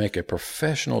need to make a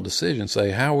professional decision. Say,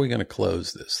 how are we going to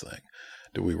close this thing?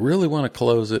 Do we really want to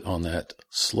close it on that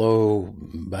slow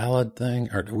ballad thing,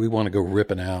 or do we want to go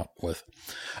ripping out with?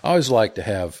 I always like to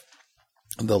have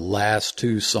the last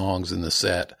 2 songs in the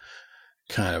set,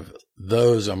 kind of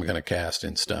those I'm going to cast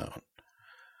in stone.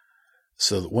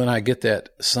 So that when I get that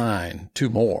sign, 2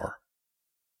 more,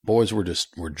 boys,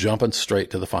 we're jumping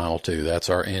straight to the final 2. That's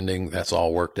our ending. That's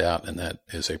all worked out, and that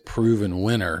is a proven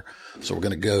winner. So we're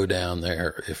going to go down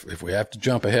there. If we have to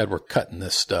jump ahead, we're cutting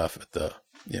this stuff at the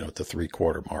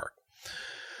 3/4 mark.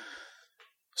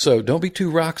 So don't be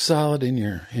too rock solid in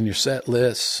your set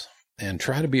lists, and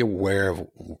try to be aware of,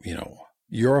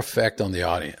 your effect on the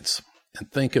audience,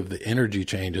 and think of the energy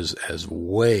changes as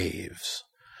waves.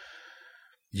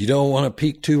 You don't want to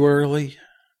peak too early,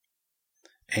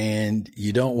 and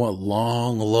you don't want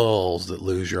long lulls that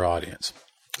lose your audience.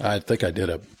 I think I did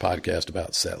a podcast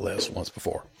about set lists once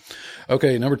before.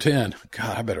 Okay, number 10.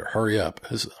 God, I better hurry up.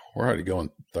 We're already going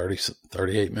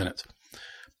 38 minutes.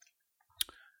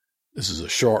 This is a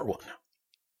short one.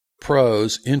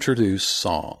 Pros introduce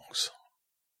songs.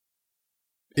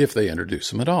 If they introduce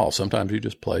them at all. Sometimes you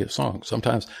just play a song.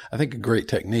 Sometimes I think a great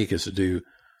technique is to do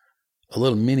a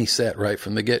little mini set right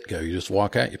from the get-go. You just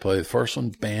walk out, you play the first one,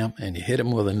 bam, and you hit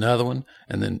them with another one,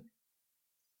 and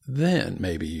then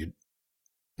maybe you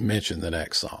mention the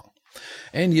next song.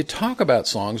 And you talk about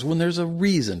songs when there's a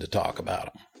reason to talk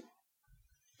about them.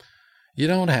 You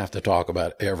don't have to talk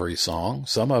about every song.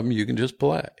 Some of them you can just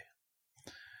play.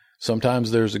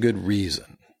 Sometimes there's a good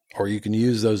reason, or you can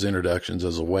use those introductions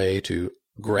as a way to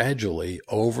gradually,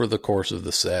 over the course of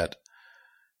the set,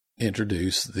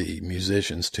 introduce the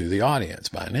musicians to the audience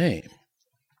by name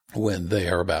when they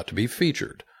are about to be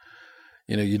featured.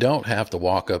 You don't have to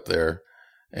walk up there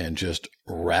and just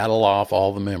rattle off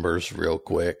all the members real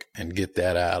quick and get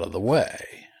that out of the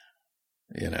way.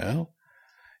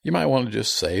 You might want to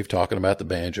just save talking about the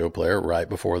banjo player right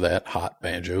before that hot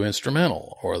banjo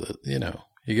instrumental, or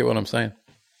you get what I'm saying?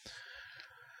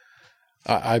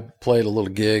 I played a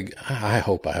little gig. I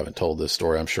hope I haven't told this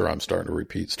story. I'm sure I'm starting to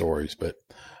repeat stories, but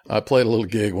I played a little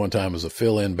gig one time as a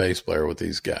fill-in bass player with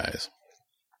these guys.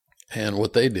 And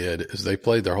what they did is they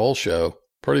played their whole show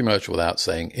pretty much without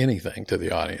saying anything to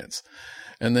the audience.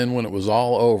 And then when it was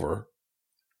all over,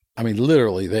 I mean,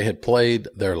 literally, they had played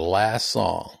their last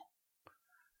song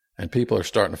and people are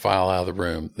starting to file out of the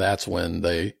room. That's when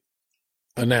they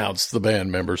announced the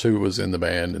band members who was in the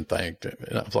band and thanked him.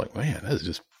 And I was like, man,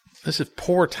 this is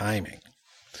poor timing.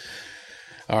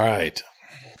 All right.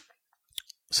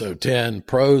 So 10,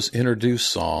 pros introduce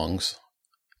songs.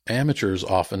 Amateurs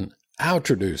often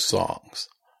outroduce songs.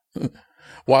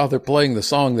 While they're playing the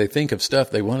song, they think of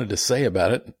stuff they wanted to say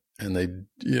about it, and they,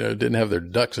 didn't have their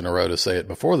ducks in a row to say it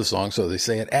before the song, so they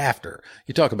say it after.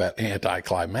 You talk about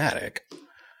anticlimactic.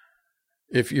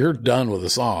 If you're done with a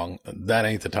song, that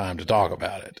ain't the time to talk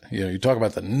about it. You talk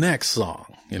about the next song,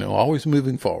 always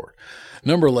moving forward.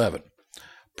 Number 11,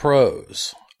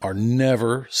 pros are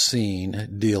never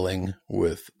seen dealing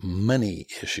with money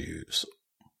issues.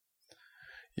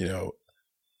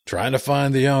 Trying to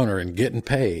find the owner and getting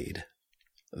paid,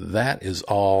 that is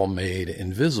all made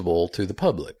invisible to the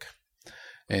public.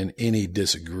 And any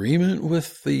disagreement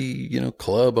with the,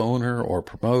 club owner or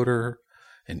promoter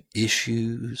and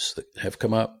issues that have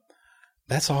come up,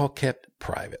 that's all kept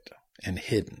private and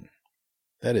hidden.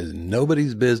 That is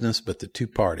nobody's business but the two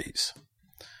parties.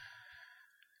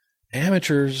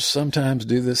 Amateurs sometimes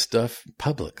do this stuff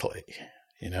publicly,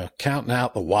 counting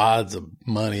out the wads of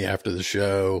money after the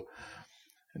show,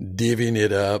 divvying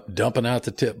it up, dumping out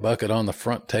the tip bucket on the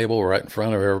front table right in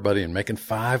front of everybody and making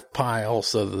 5 piles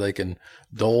so that they can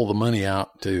dole the money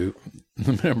out to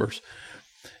the members.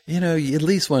 You at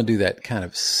least want to do that kind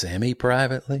of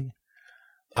semi-privately.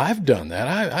 I've done that.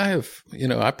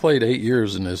 I played 8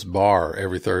 years in this bar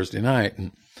every Thursday night,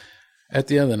 and at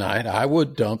the end of the night, I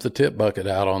would dump the tip bucket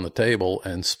out on the table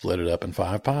and split it up in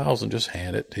 5 piles and just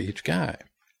hand it to each guy.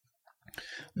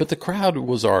 But the crowd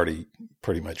was already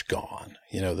pretty much gone.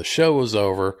 The show was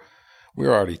over. We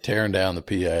were already tearing down the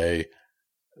PA.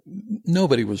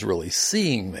 Nobody was really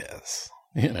seeing this,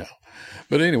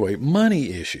 But anyway,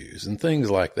 money issues and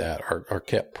things like that are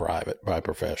kept private by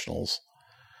professionals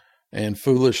and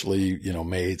foolishly,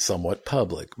 made somewhat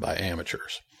public by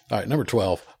amateurs. All right, number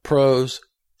 12, pros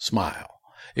smile.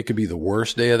 It could be the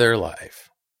worst day of their life.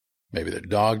 Maybe their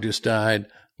dog just died,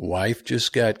 wife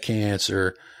just got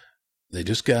cancer, they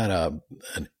just got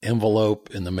an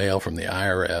envelope in the mail from the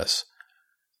IRS.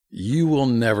 You will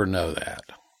never know that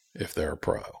if they're a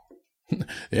pro.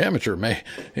 The amateur may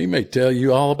tell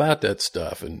you all about that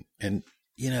stuff, and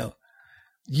you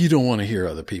don't want to hear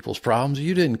other people's problems.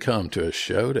 You didn't come to a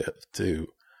show to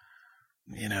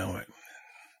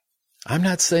I'm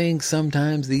not saying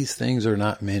sometimes these things are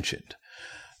not mentioned,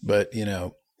 but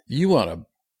you want to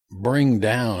bring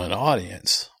down an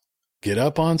audience. Get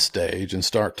up on stage and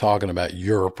start talking about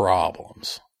your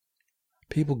problems.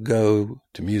 People go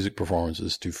to music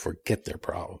performances to forget their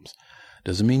problems.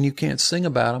 Doesn't mean you can't sing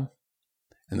about them.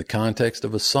 In the context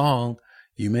of a song,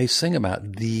 you may sing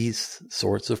about these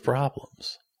sorts of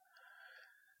problems.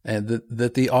 And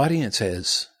that the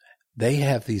audience they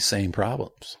have these same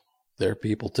problems. They're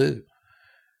people too.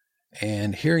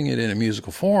 And hearing it in a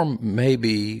musical form may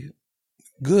be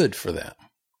good for them.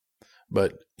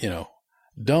 But,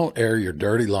 don't air your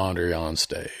dirty laundry on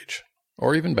stage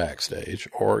or even backstage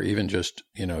or even just,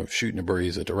 shooting a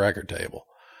breeze at the record table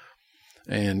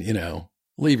and,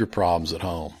 leave your problems at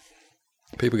home.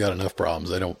 People got enough problems.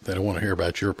 They don't want to hear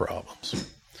about your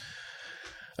problems.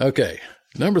 Okay.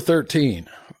 Number 13,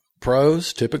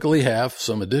 pros typically have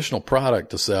some additional product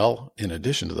to sell in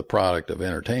addition to the product of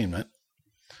entertainment,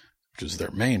 which is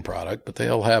their main product, but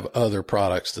they'll have other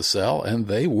products to sell and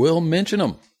they will mention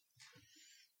them.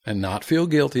 And not feel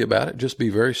guilty about it. Just be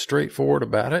very straightforward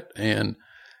about it and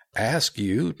ask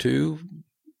you to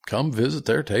come visit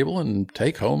their table and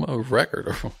take home a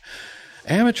record.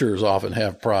 Amateurs often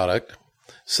have product,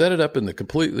 set it up in the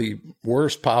completely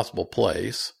worst possible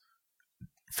place,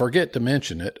 forget to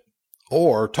mention it,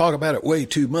 or talk about it way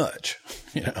too much.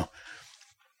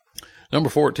 Number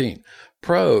 14,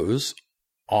 pros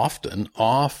often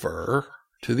offer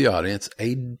to the audience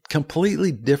a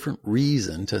completely different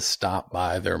reason to stop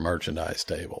by their merchandise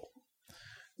table.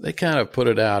 They kind of put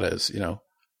it out as,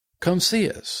 come see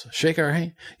us, shake our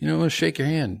hand, shake your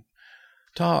hand,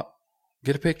 talk,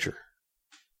 get a picture,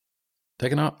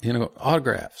 take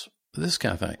autographs, this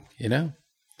kind of thing,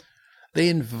 They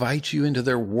invite you into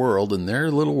their world, and their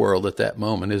little world at that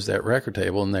moment is that record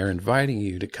table, and they're inviting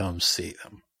you to come see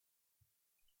them.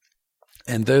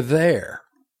 And they're there,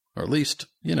 or at least,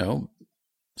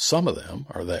 some of them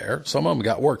are there. Some of them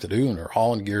got work to do and are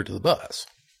hauling gear to the bus.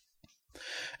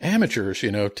 Amateurs,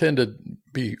 tend to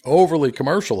be overly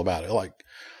commercial about it. Like,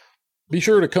 be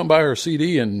sure to come buy our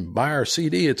CD and buy our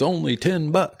CD. It's only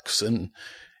 $10. And,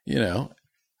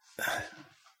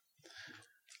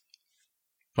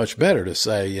 much better to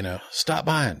say, stop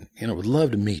by and, would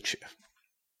love to meet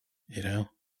you,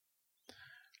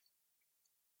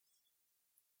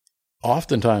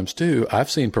 Oftentimes, too, I've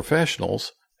seen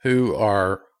professionals who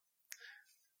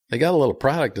they got a little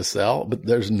product to sell, but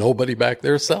there's nobody back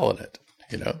there selling it,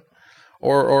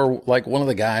 or like one of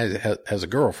the guys has a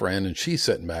girlfriend and she's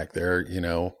sitting back there,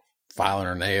 filing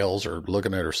her nails or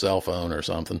looking at her cell phone or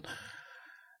something.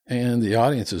 And the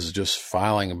audience is just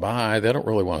filing by. They don't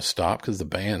really want to stop because the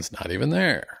band's not even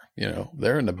there.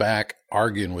 They're in the back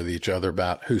arguing with each other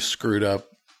about who screwed up,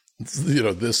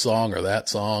 this song or that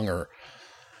song, or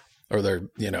they're,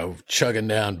 chugging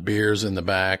down beers in the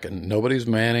back, and nobody's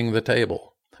manning the table.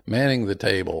 Manning the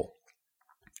table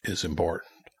is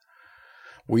important.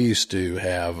 We used to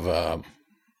have,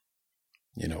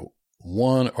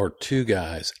 one or two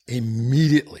guys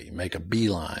immediately make a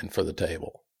beeline for the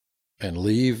table and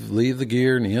leave the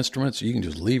gear and the instruments. You can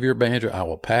just leave your banjo. I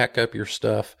will pack up your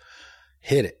stuff,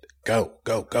 hit it, go,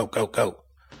 go, go, go, go.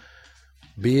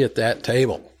 Be at that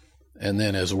table. And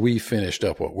then as we finished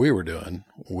up what we were doing,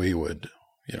 we would,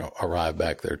 arrive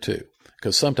back there too.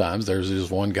 Because sometimes there's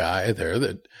just one guy there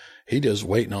that he just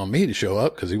waiting on me to show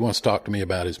up because he wants to talk to me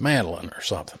about his mandolin or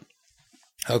something.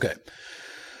 Okay.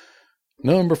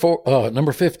 Number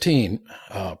 15,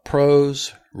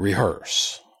 pros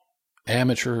rehearse.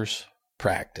 Amateurs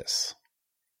practice.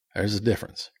 There's a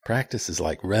difference. Practice is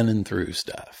like running through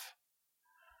stuff.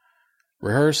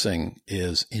 Rehearsing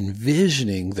is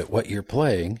envisioning that what you're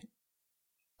playing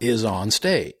is on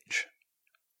stage.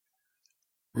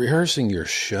 Rehearsing your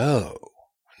show,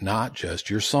 not just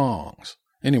your songs.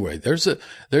 Anyway, there's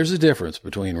a difference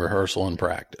between rehearsal and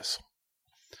practice.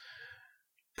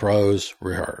 Pros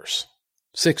rehearse.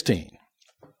 16.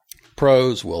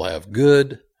 Pros will have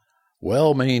good,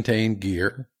 well-maintained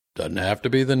gear. Doesn't have to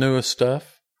be the newest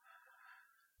stuff.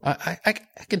 I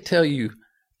can tell you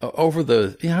over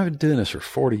I've been doing this for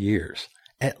 40 years,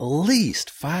 at least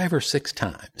 5 or 6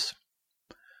 times,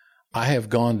 I have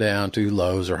gone down to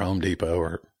Lowe's or Home Depot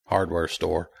or hardware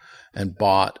store and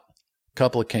bought a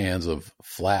couple of cans of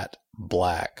flat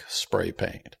black spray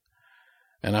paint.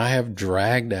 And I have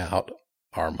dragged out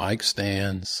our mic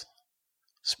stands,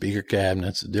 speaker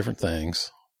cabinets, different things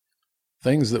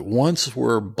that once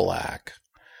were black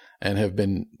and have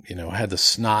been, had the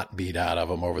snot beat out of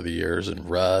them over the years and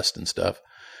rust and stuff,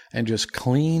 and just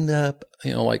cleaned up,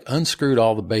 like unscrewed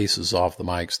all the bases off the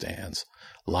mic stands,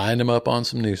 lined them up on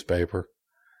some newspaper,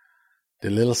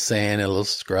 did a little sand, a little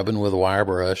scrubbing with a wire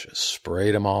brush,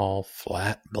 sprayed them all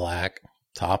flat black,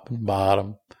 top and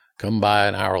bottom, come by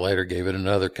an hour later, gave it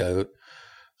another coat,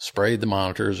 sprayed the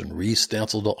monitors and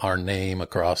re-stenciled our name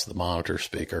across the monitor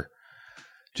speaker,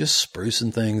 just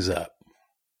sprucing things up.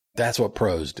 That's what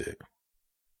pros do.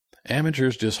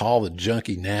 Amateurs just haul the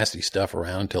junky, nasty stuff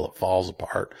around until it falls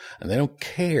apart, and they don't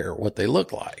care what they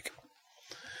look like.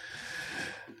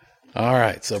 All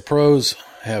right, so pros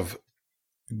have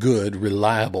good,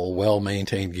 reliable,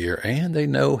 well-maintained gear, and they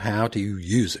know how to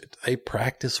use it. They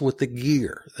practice with the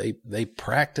gear. They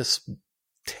practice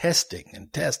testing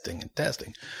and testing and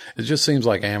testing. It just seems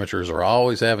like amateurs are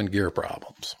always having gear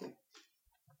problems.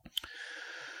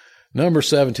 Number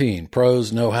 17,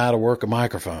 pros know how to work a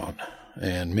microphone,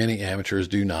 and many amateurs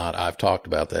do not. I've talked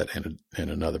about that in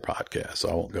another podcast, so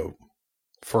I won't go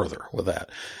further with that.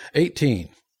 18,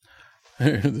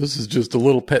 this is just a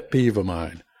little pet peeve of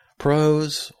mine.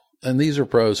 Pros, and these are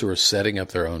pros who are setting up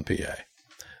their own PA.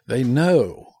 They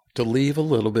know to leave a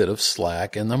little bit of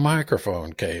slack in the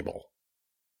microphone cable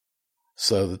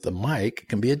so that the mic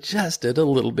can be adjusted a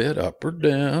little bit up or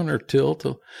down or tilt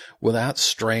without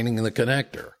straining the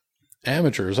connector.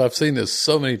 Amateurs, I've seen this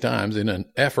so many times in an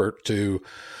effort to,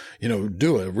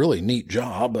 do a really neat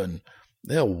job, and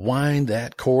they'll wind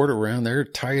that cord around there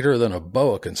tighter than a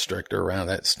boa constrictor around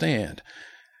that stand.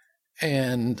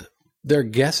 And they're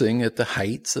guessing at the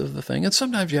heights of the thing. And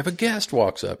sometimes you have a guest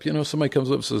walks up, somebody comes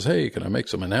up and says, "Hey, can I make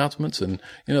some announcements?" And,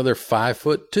 they're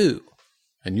 5'2"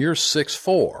 and you're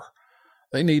 6'4".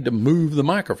 They need to move the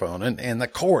microphone, and the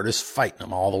cord is fighting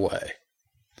them all the way.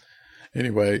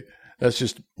 Anyway, that's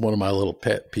just one of my little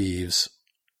pet peeves.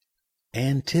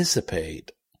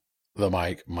 Anticipate the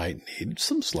mic might need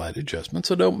some slight adjustment.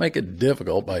 So don't make it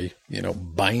difficult by,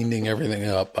 binding everything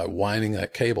up, by winding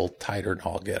that cable tighter than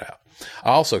all get out. I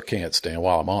also can't stand,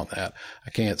 while I'm on that,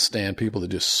 I can't stand people that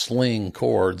just sling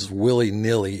cords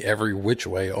willy-nilly every which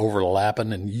way,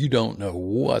 overlapping, and you don't know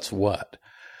what's what.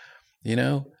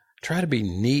 Try to be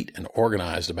neat and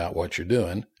organized about what you're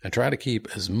doing, and try to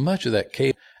keep as much of that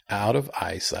cable out of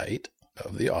eyesight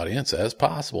of the audience as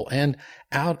possible, and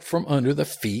out from under the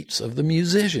feet of the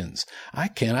musicians. I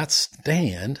cannot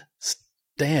stand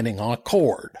standing on a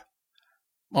cord.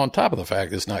 On top of the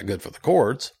fact it's not good for the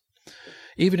cords.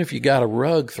 Even if you got a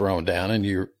rug thrown down and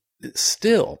you're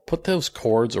still put those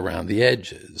cords around the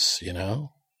edges,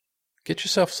 get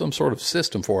yourself some sort of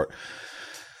system for it.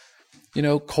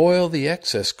 Coil the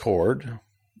excess cord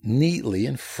neatly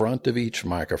in front of each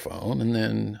microphone, and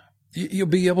then you'll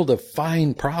be able to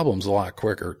find problems a lot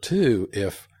quicker too.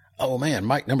 If, oh man,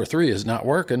 mic number 3 is not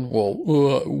working.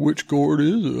 Well, which cord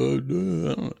is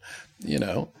it?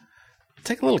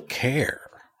 Take a little care.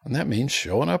 And that means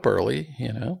showing up early,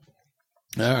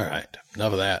 All right,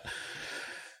 enough of that.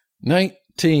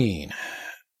 19.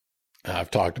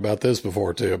 I've talked about this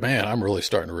before too. Man, I'm really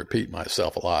starting to repeat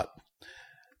myself a lot.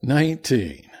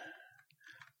 19.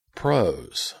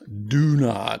 Pros do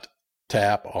not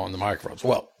tap on the microphones.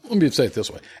 Well, let me say it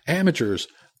this way. Amateurs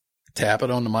tap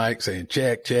it on the mic, saying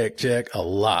check, check, check a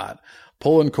lot,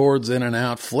 pulling cords in and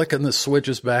out, flicking the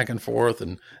switches back and forth,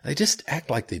 and they just act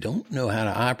like they don't know how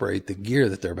to operate the gear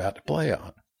that they're about to play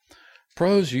on.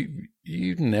 Pros,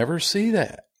 you never see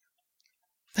that.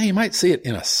 Now, you might see it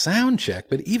in a sound check,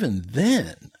 but even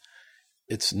then,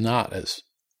 it's not as...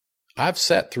 I've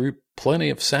sat through plenty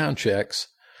of sound checks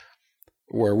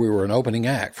where we were an opening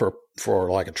act for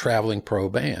like a traveling pro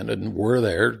band, and we're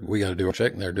there, we got to do a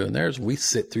check, and they're doing theirs. We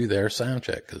sit through their sound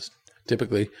check, because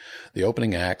typically the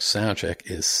opening act sound check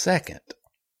is second.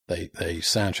 They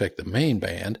sound check the main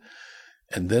band,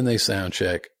 and then they sound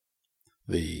check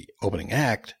the opening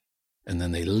act, and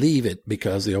then they leave it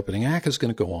because the opening act is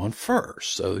going to go on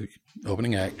first. So the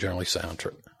opening act generally sound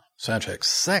check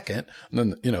second,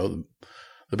 and then,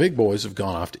 the big boys have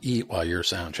gone off to eat while you're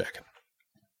sound checking.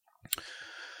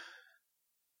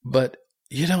 But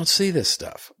you don't see this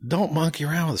stuff. Don't monkey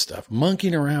around with stuff.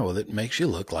 Monkeying around with it makes you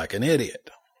look like an idiot.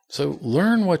 So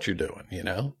learn what you're doing,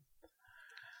 All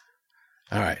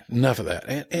right, enough of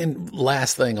that. And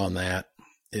last thing on that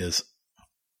is,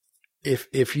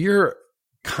 if you're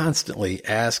constantly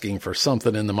asking for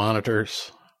something in the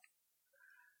monitors,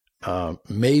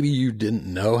 maybe you didn't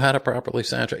know how to properly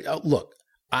sound check. Oh, look,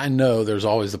 I know there's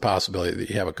always the possibility that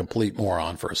you have a complete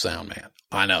moron for a sound man.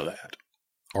 I know that.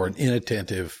 Or an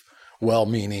inattentive,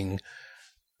 well-meaning,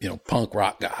 punk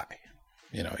rock guy.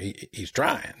 He's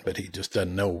trying, but he just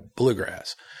doesn't know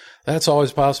bluegrass. That's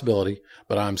always a possibility.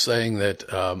 But I'm saying that,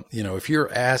 if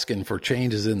you're asking for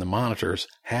changes in the monitors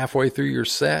halfway through your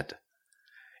set,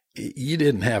 you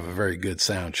didn't have a very good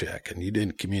sound check, and you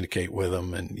didn't communicate with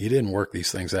them, and you didn't work these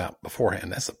things out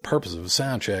beforehand. That's the purpose of a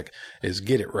sound check, is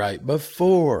get it right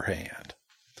beforehand.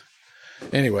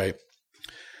 Anyway,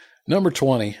 number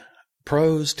 20,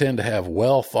 pros tend to have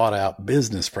well thought out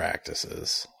business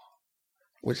practices,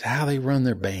 which is how they run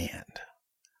their band,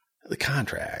 the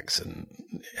contracts, and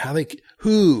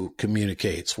who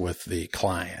communicates with the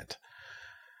client.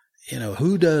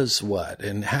 Who does what,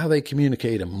 and how they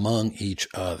communicate among each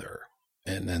other.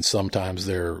 And then sometimes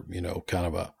they're, kind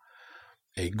of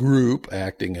a group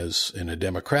acting as in a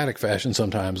democratic fashion.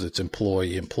 Sometimes it's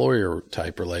employee-employer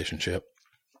type relationship.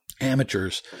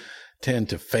 Amateurs tend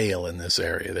to fail in this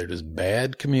area. They're just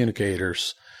bad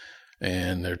communicators,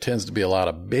 and there tends to be a lot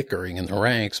of bickering in the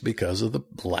ranks because of the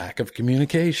lack of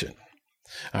communication.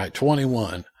 All right,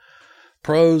 21.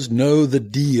 Pros know the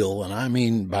deal, and I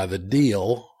mean by the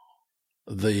deal,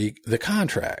 the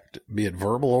contract, be it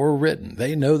verbal or written.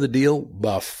 They know the deal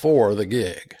before the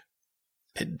gig.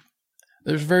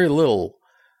 There's very little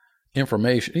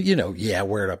information,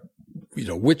 where to,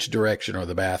 which direction are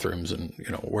the bathrooms, and,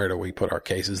 where do we put our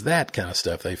cases, that kind of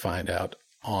stuff they find out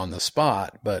on the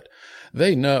spot. But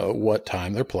they know what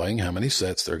time they're playing, how many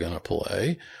sets they're going to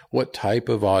play, what type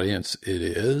of audience it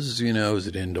is, is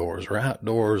it indoors or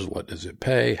outdoors, what does it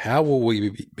pay, how will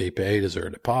we be paid, is there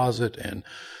a deposit, and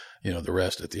the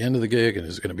rest at the end of the gig, and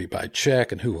is it going to be by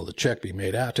check, and who will the check be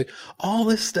made out to? All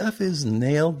this stuff is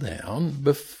nailed down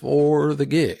before the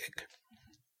gig,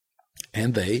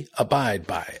 and they abide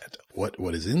by it.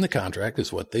 What is in the contract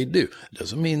is what they do. It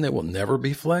doesn't mean they will never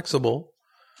be flexible.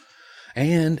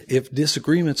 And if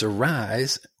disagreements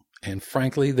arise, and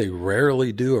frankly, they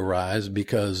rarely do arise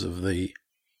because of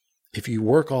if you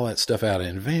work all that stuff out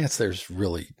in advance, there's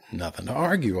really nothing to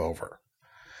argue over.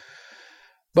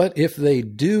 But if they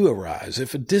do arise,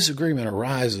 if a disagreement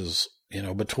arises,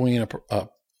 between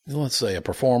let's say a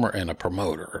performer and a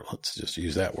promoter, let's just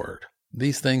use that word,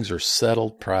 these things are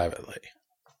settled privately,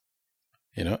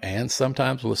 and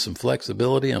sometimes with some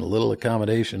flexibility and a little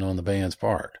accommodation on the band's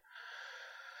part.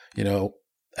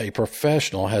 A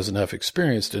professional has enough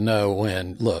experience to know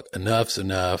when, look, enough's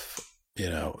enough.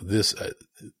 This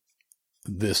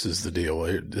is the deal.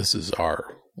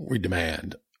 We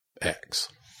demand X.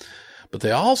 But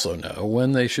they also know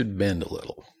when they should bend a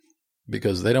little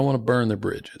because they don't want to burn their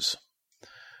bridges.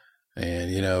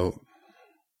 And,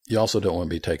 you also don't want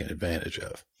to be taken advantage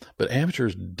of. But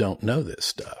amateurs don't know this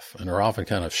stuff and are often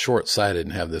kind of short-sighted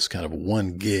and have this kind of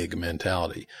one gig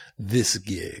mentality, this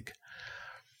gig.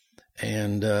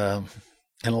 And a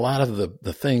lot of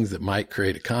the things that might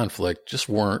create a conflict just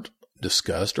weren't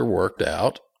discussed or worked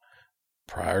out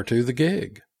prior to the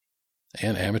gig.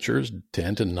 And amateurs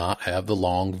tend to not have the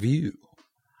long view.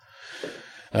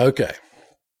 Okay.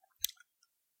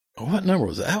 What number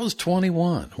was that? That was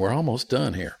 21. We're almost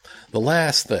done here. The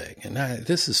last thing, and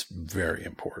this is very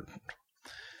important.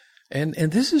 And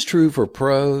this is true for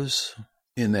pros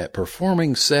in that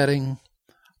performing setting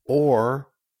or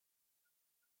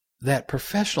that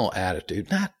professional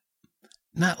attitude,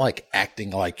 not like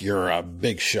acting like you're a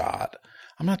big shot.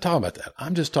 I'm not talking about that.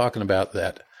 I'm just talking about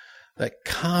that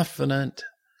confident,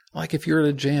 like if you're at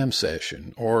a jam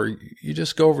session or you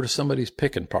just go over to somebody's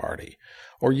picking party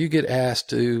or you get asked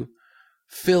to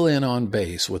fill in on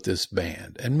bass with this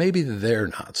band and maybe they're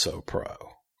not so pro,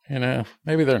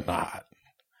 maybe they're not.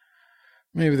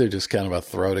 Maybe they're just kind of a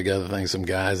throw together thing, some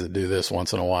guys that do this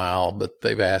once in a while, but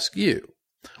they've asked you.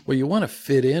 Well, you want to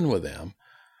fit in with them,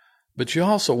 but you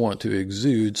also want to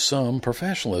exude some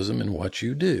professionalism in what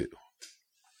you do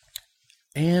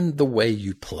and the way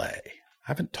you play.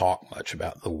 I haven't talked much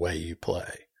about the way you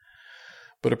play,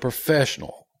 but a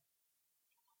professional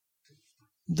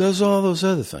does all those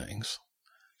other things.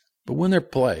 But when they're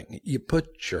playing, you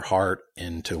put your heart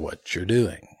into what you're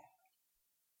doing.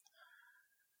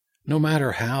 No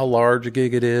matter how large a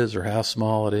gig it is or how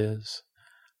small it is,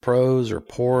 pros are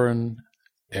pouring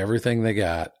everything they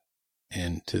got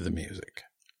into the music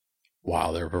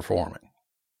while they're performing.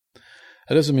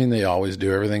 That doesn't mean they always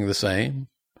do everything the same.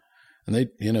 And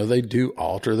they do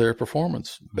alter their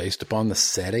performance based upon the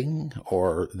setting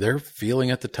or their feeling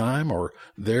at the time, or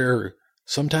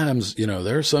sometimes,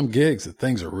 there are some gigs that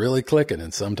things are really clicking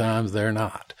and sometimes they're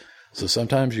not. So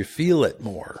sometimes you feel it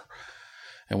more.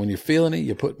 And when you're feeling it,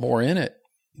 you put more in it.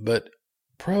 But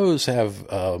pros have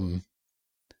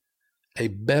a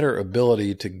better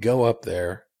ability to go up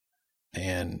there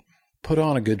and put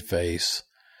on a good face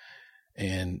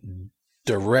and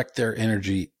direct their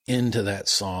energy into that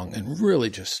song and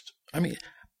really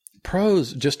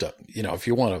pros, if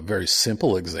you want a very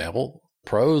simple example,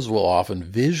 pros will often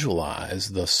visualize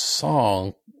the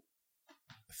song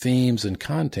themes and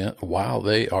content while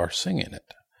they are singing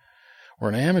it. Where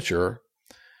an amateur,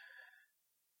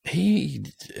 he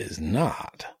is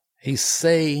not. He's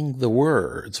saying the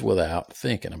words without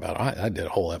thinking about it. I did a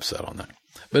whole episode on that.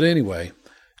 But anyway,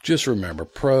 just remember,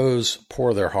 pros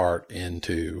pour their heart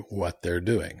into what they're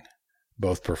doing,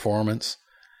 both performance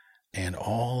and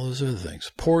all those other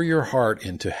things. Pour your heart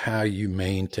into how you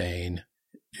maintain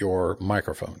your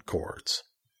microphone cords.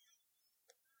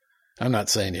 I'm not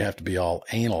saying you have to be all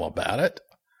anal about it,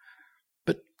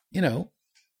 but,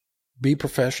 be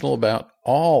professional about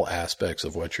all aspects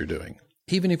of what you're doing,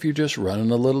 even if you're just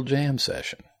running a little jam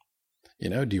session.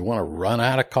 Do you want to run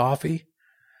out of coffee?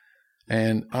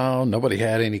 And, nobody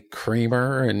had any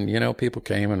creamer. And, people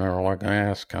came and they were like,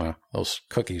 those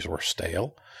cookies were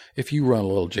stale. If you run a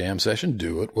little jam session,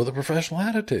 do it with a professional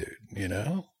attitude,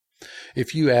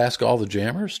 If you ask all the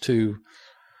jammers to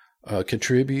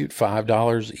contribute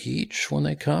 $5 each when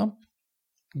they come,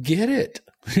 get it,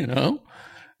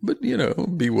 But,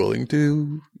 be willing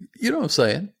to, what I'm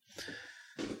saying?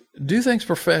 Do things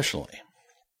professionally.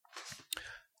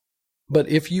 But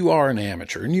if you are an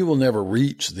amateur and you will never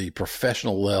reach the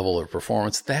professional level of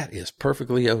performance, that is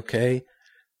perfectly okay.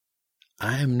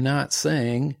 I am not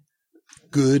saying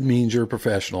good means you're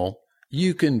professional.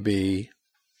 You can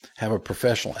have a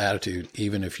professional attitude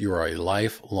even if you are a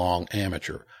lifelong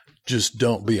amateur. Just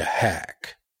don't be a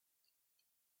hack.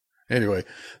 Anyway,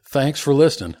 thanks for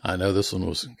listening. I know this one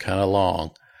was kind of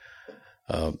long.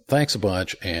 Thanks a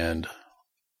bunch. And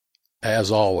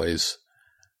as always,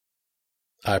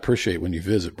 I appreciate when you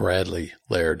visit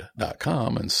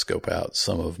bradleylaird.com and scope out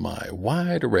some of my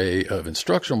wide array of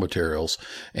instructional materials.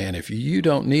 And if you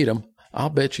don't need them, I'll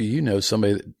bet you know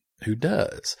somebody who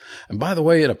does. And by the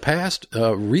way, in a past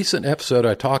recent episode,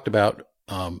 I talked about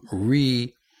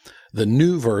the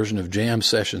new version of Jam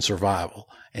Session Survival,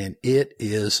 and it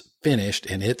is finished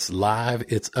and it's live.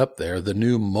 It's up there, the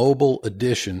new mobile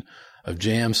edition of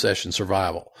Jam Session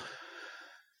Survival.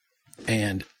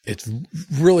 And it's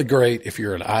really great if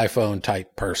you're an iPhone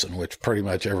type person, which pretty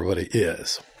much everybody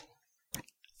is.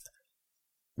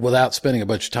 Without spending a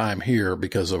bunch of time here,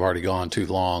 because I've already gone too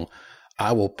long,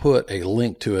 I will put a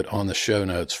link to it on the show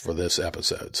notes for this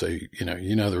episode. So, you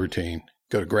know the routine.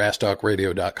 Go to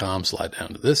grasstalkradio.com, slide down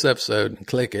to this episode and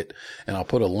click it. And I'll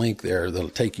put a link there that'll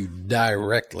take you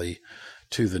directly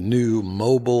to the new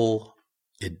mobile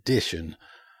edition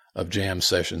of Jam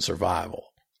Session Survival.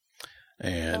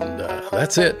 And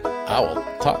that's it. I will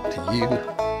talk to you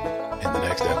in the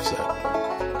next episode.